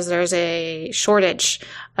because there's a shortage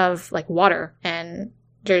of like water, and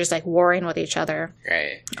they're just like warring with each other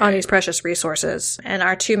on these precious resources. And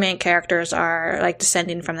our two main characters are like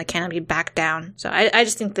descending from the canopy back down. So I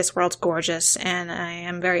just think this world's gorgeous, and I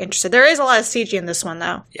am very interested. There is a lot of CG in this one,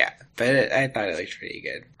 though. Yeah, but I thought it looked pretty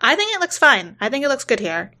good. I think it looks fine. I think it looks good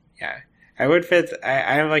here. Yeah.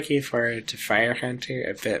 I'm looking forward to Fire Hunter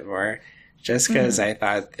a bit more, just because I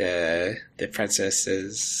thought the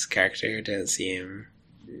princess's character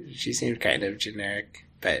she seemed kind of generic,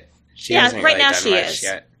 but she hasn't right really now done she much is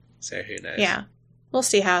yet, so who knows? Yeah, we'll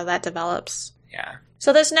see how that develops. Yeah.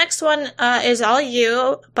 So this next one is all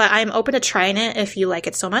you, but I'm open to trying it if you like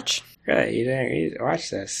it so much. Really? You didn't watch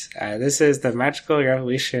this? This is The Magical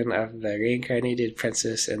Revolution of the Reincarnated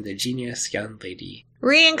Princess and the Genius Young Lady.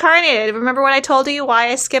 Reincarnated. Remember when I told you why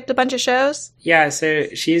I skipped a bunch of shows? Yeah, so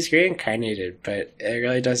she's reincarnated, but it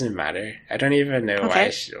really doesn't matter. I don't even know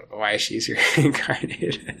why she's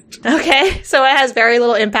reincarnated. Okay, so it has very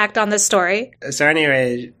little impact on this story. So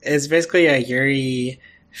anyway, it's basically a Yuri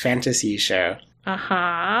fantasy show.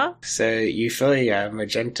 Uh-huh. So Euphilia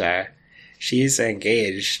Magenta, she's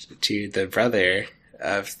engaged to the brother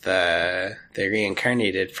of the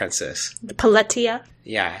reincarnated princess. Paletia?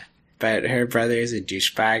 Yeah. But her brother is a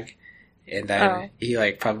douchebag, and then he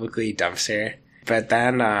like publicly dumps her. But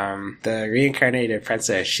then the reincarnated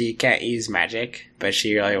princess, she can't use magic, but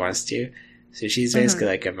she really wants to. So she's basically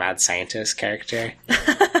like a mad scientist character.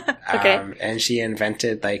 Okay. And she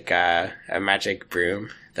invented like a magic broom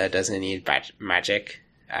that doesn't need magic.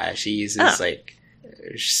 She uses like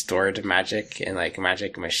stored magic in like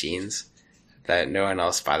magic machines that no one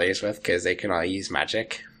else bothers with because they can all use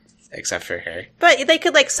magic. Except for her. But they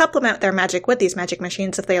could, like, supplement their magic with these magic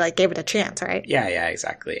machines if they, like, gave it a chance, right? Yeah,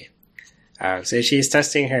 exactly. So she's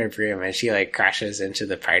testing her broom, and she, like, crashes into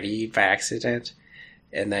the party by accident.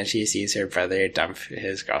 And then she sees her brother dump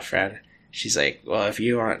his girlfriend. she's like, well, if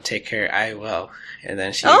you won't take her, I will. And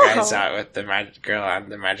then she Oh. rides out with the magic girl on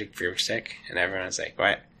the magic broomstick, and everyone's like,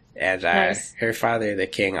 what? And Nice. her father, the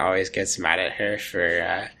king, always gets mad at her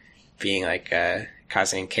for being like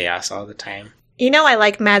causing chaos all the time. You know I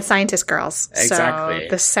like mad scientist girls, Exactly. so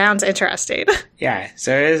this sounds interesting. Yeah,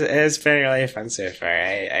 so it's been really fun so far.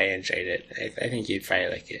 I enjoyed it. I think you'd probably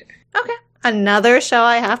like it. Okay. Another show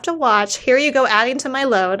I have to watch. Here you go, adding to my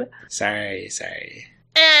load. Sorry.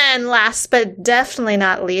 And last but definitely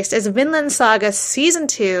not least is Vinland Saga Season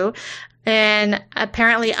 2. And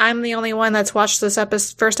apparently I'm the only one that's watched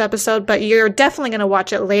this first episode, but you're definitely going to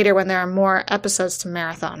watch it later when there are more episodes to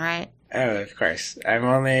marathon, right? Oh, of course. I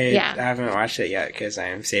haven't watched it yet because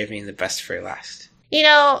I'm saving the best for last. You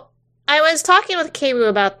know, I was talking with Keiru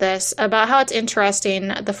about this, about how it's interesting,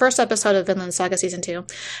 the first episode of Vinland Saga Season 2.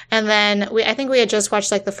 And then I think we had just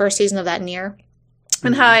watched like the first season of that Nier.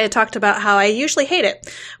 And how I had talked about how I usually hate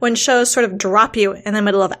it when shows sort of drop you in the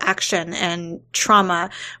middle of action and trauma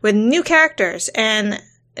with new characters. And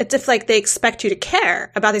it's if like they expect you to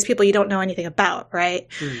care about these people you don't know anything about, right?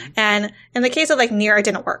 And in the case of like Nier, it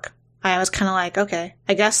didn't work. I was kind of like, okay,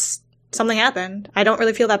 I guess something happened. I don't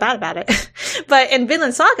really feel that bad about it. But in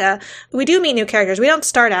Vinland Saga, we do meet new characters. We don't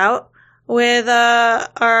start out with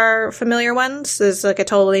our familiar ones. There's like a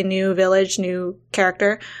totally new village, new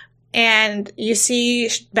character. And you see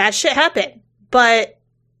bad shit happen. But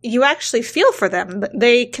you actually feel for them.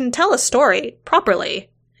 They can tell a story properly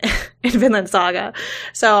in Vinland Saga.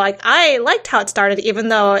 So like I liked how it started, even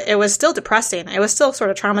though it was still depressing. It was still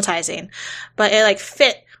sort of traumatizing. But it like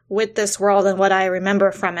fit with this world and what I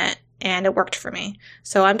remember from it. And it worked for me.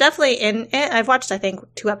 So I'm definitely in it. I've watched, I think,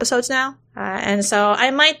 2 episodes now. And so I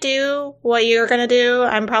might do what you're going to do.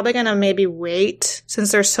 I'm probably going to maybe wait,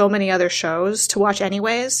 since there's so many other shows to watch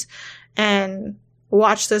anyways, and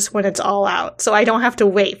watch this when it's all out. So I don't have to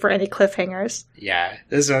wait for any cliffhangers. Yeah,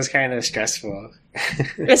 this was kind of stressful.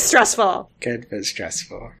 It's stressful. Good, but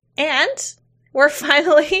stressful. And we're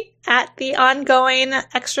finally at the ongoing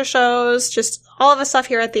extra shows, just all of the stuff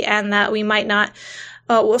here at the end that we might not...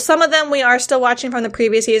 well, some of them we are still watching from the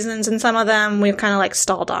previous seasons, and some of them we've kind of like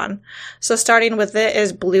stalled on. So starting with it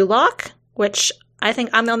is Blue Lock, which I think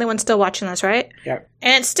I'm the only one still watching this, right? Yep.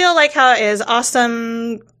 And it's still like how it is,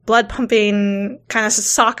 awesome, blood-pumping kind of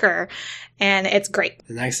soccer, and it's great.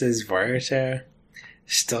 The next is Boruto.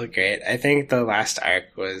 Still great. I think the last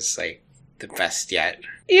arc was like the best yet.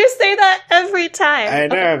 You say that every time. I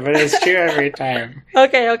know, but it's true every time.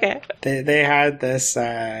 Okay. They had this...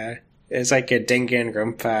 It was like a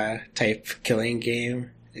Danganronpa type killing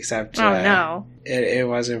game, except no, it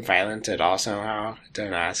wasn't violent at all somehow.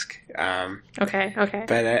 Don't ask. Okay.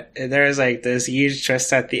 But there was like this huge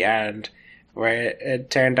twist at the end where it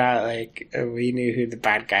turned out like we knew who the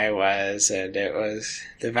bad guy was, and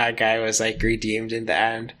the bad guy was like redeemed in the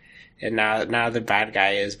end, and now the bad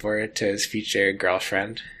guy is Boruto's future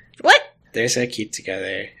girlfriend. What? They're so cute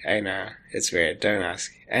together. I know. It's weird. Don't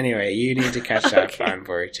ask. Anyway, you need to catch up on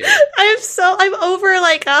Boruto. I'm over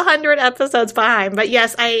like 100 episodes behind, but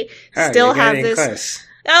yes, I still have this. Close.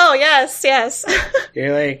 Oh, yes.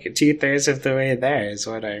 You're like 2/3 of the way there is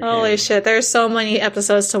what I'm Holy hearing. shit, there's so many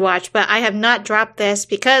episodes to watch, but I have not dropped this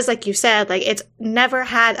because, like you said, like it's never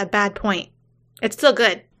had a bad point. It's still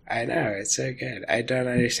good. I know. It's so good. I don't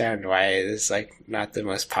understand why it's like not the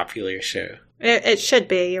most popular show. It should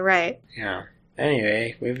be, you're right. Yeah.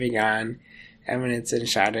 Anyway, moving on. Eminence in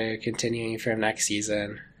Shadow continuing from next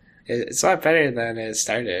season. It's a lot better than it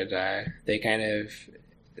started. The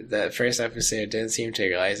first episode didn't seem to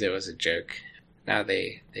realize it was a joke. Now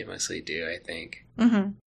they mostly do, I think.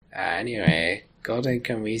 Mm-hmm. Anyway, Golden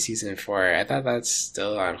Kamuy Season 4. I thought that's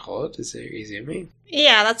still on hold. Is it resuming?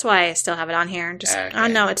 Yeah, that's why I still have it on here. Oh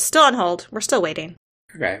no, it's still on hold. We're still waiting.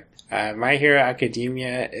 Okay. My Hero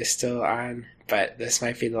Academia is still on, but this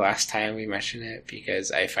might be the last time we mention it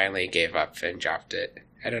because I finally gave up and dropped it.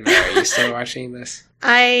 I don't know. Are you still watching this?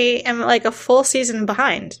 I am like a full season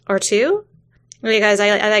behind, or 2, because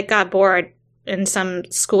I like got bored in some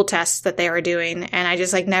school tests that they were doing, and I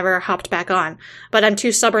just like never hopped back on. But I'm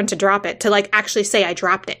too stubborn to drop it, to like actually say I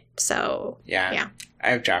dropped it. So yeah.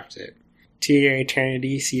 I've dropped it. To Your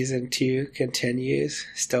Eternity Season 2 continues.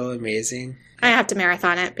 Still amazing. I have to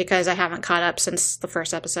marathon it because I haven't caught up since the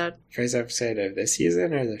first episode. First episode of this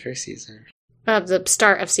season or the first season? Of the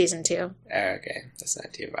start of season 2. Oh, okay. That's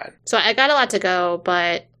not too bad. So I got a lot to go,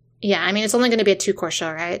 but yeah, I mean, it's only going to be a 2-course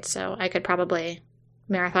show, right? So I could probably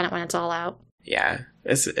marathon it when it's all out. Yeah,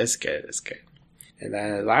 it's good. It's good. And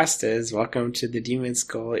then the last is Welcome to the Demon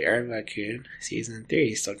School Iruma-kun Season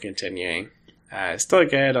 3, still continuing. Still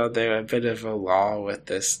good, although a bit of a lull with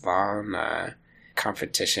this long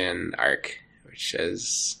competition arc, which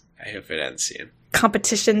is, I hope it ends soon.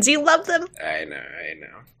 Competitions, you love them. I know.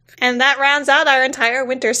 And that rounds out our entire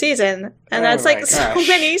winter season. And that's like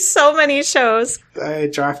so many shows. I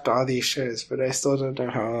dropped all these shows, but I still don't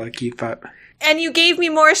know how I'll keep up. And you gave me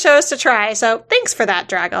more shows to try, so thanks for that,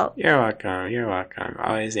 Draggle. You're welcome.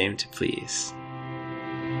 Always aim to please.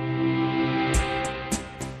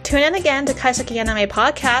 Tune in again to Kaiseki Anime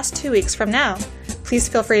Podcast 2 weeks from now. Please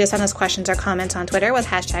feel free to send us questions or comments on Twitter with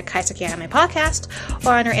hashtag Kaiseki Anime Podcast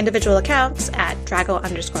or on our individual accounts at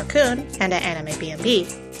Drago_kun and at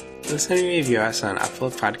AnimeBNB. Listen and review us on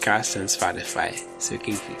Apple Podcasts and Spotify so we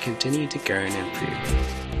can continue to grow and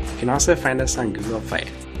improve. You can also find us on Google Play.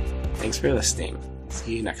 Thanks for listening.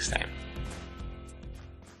 See you next time.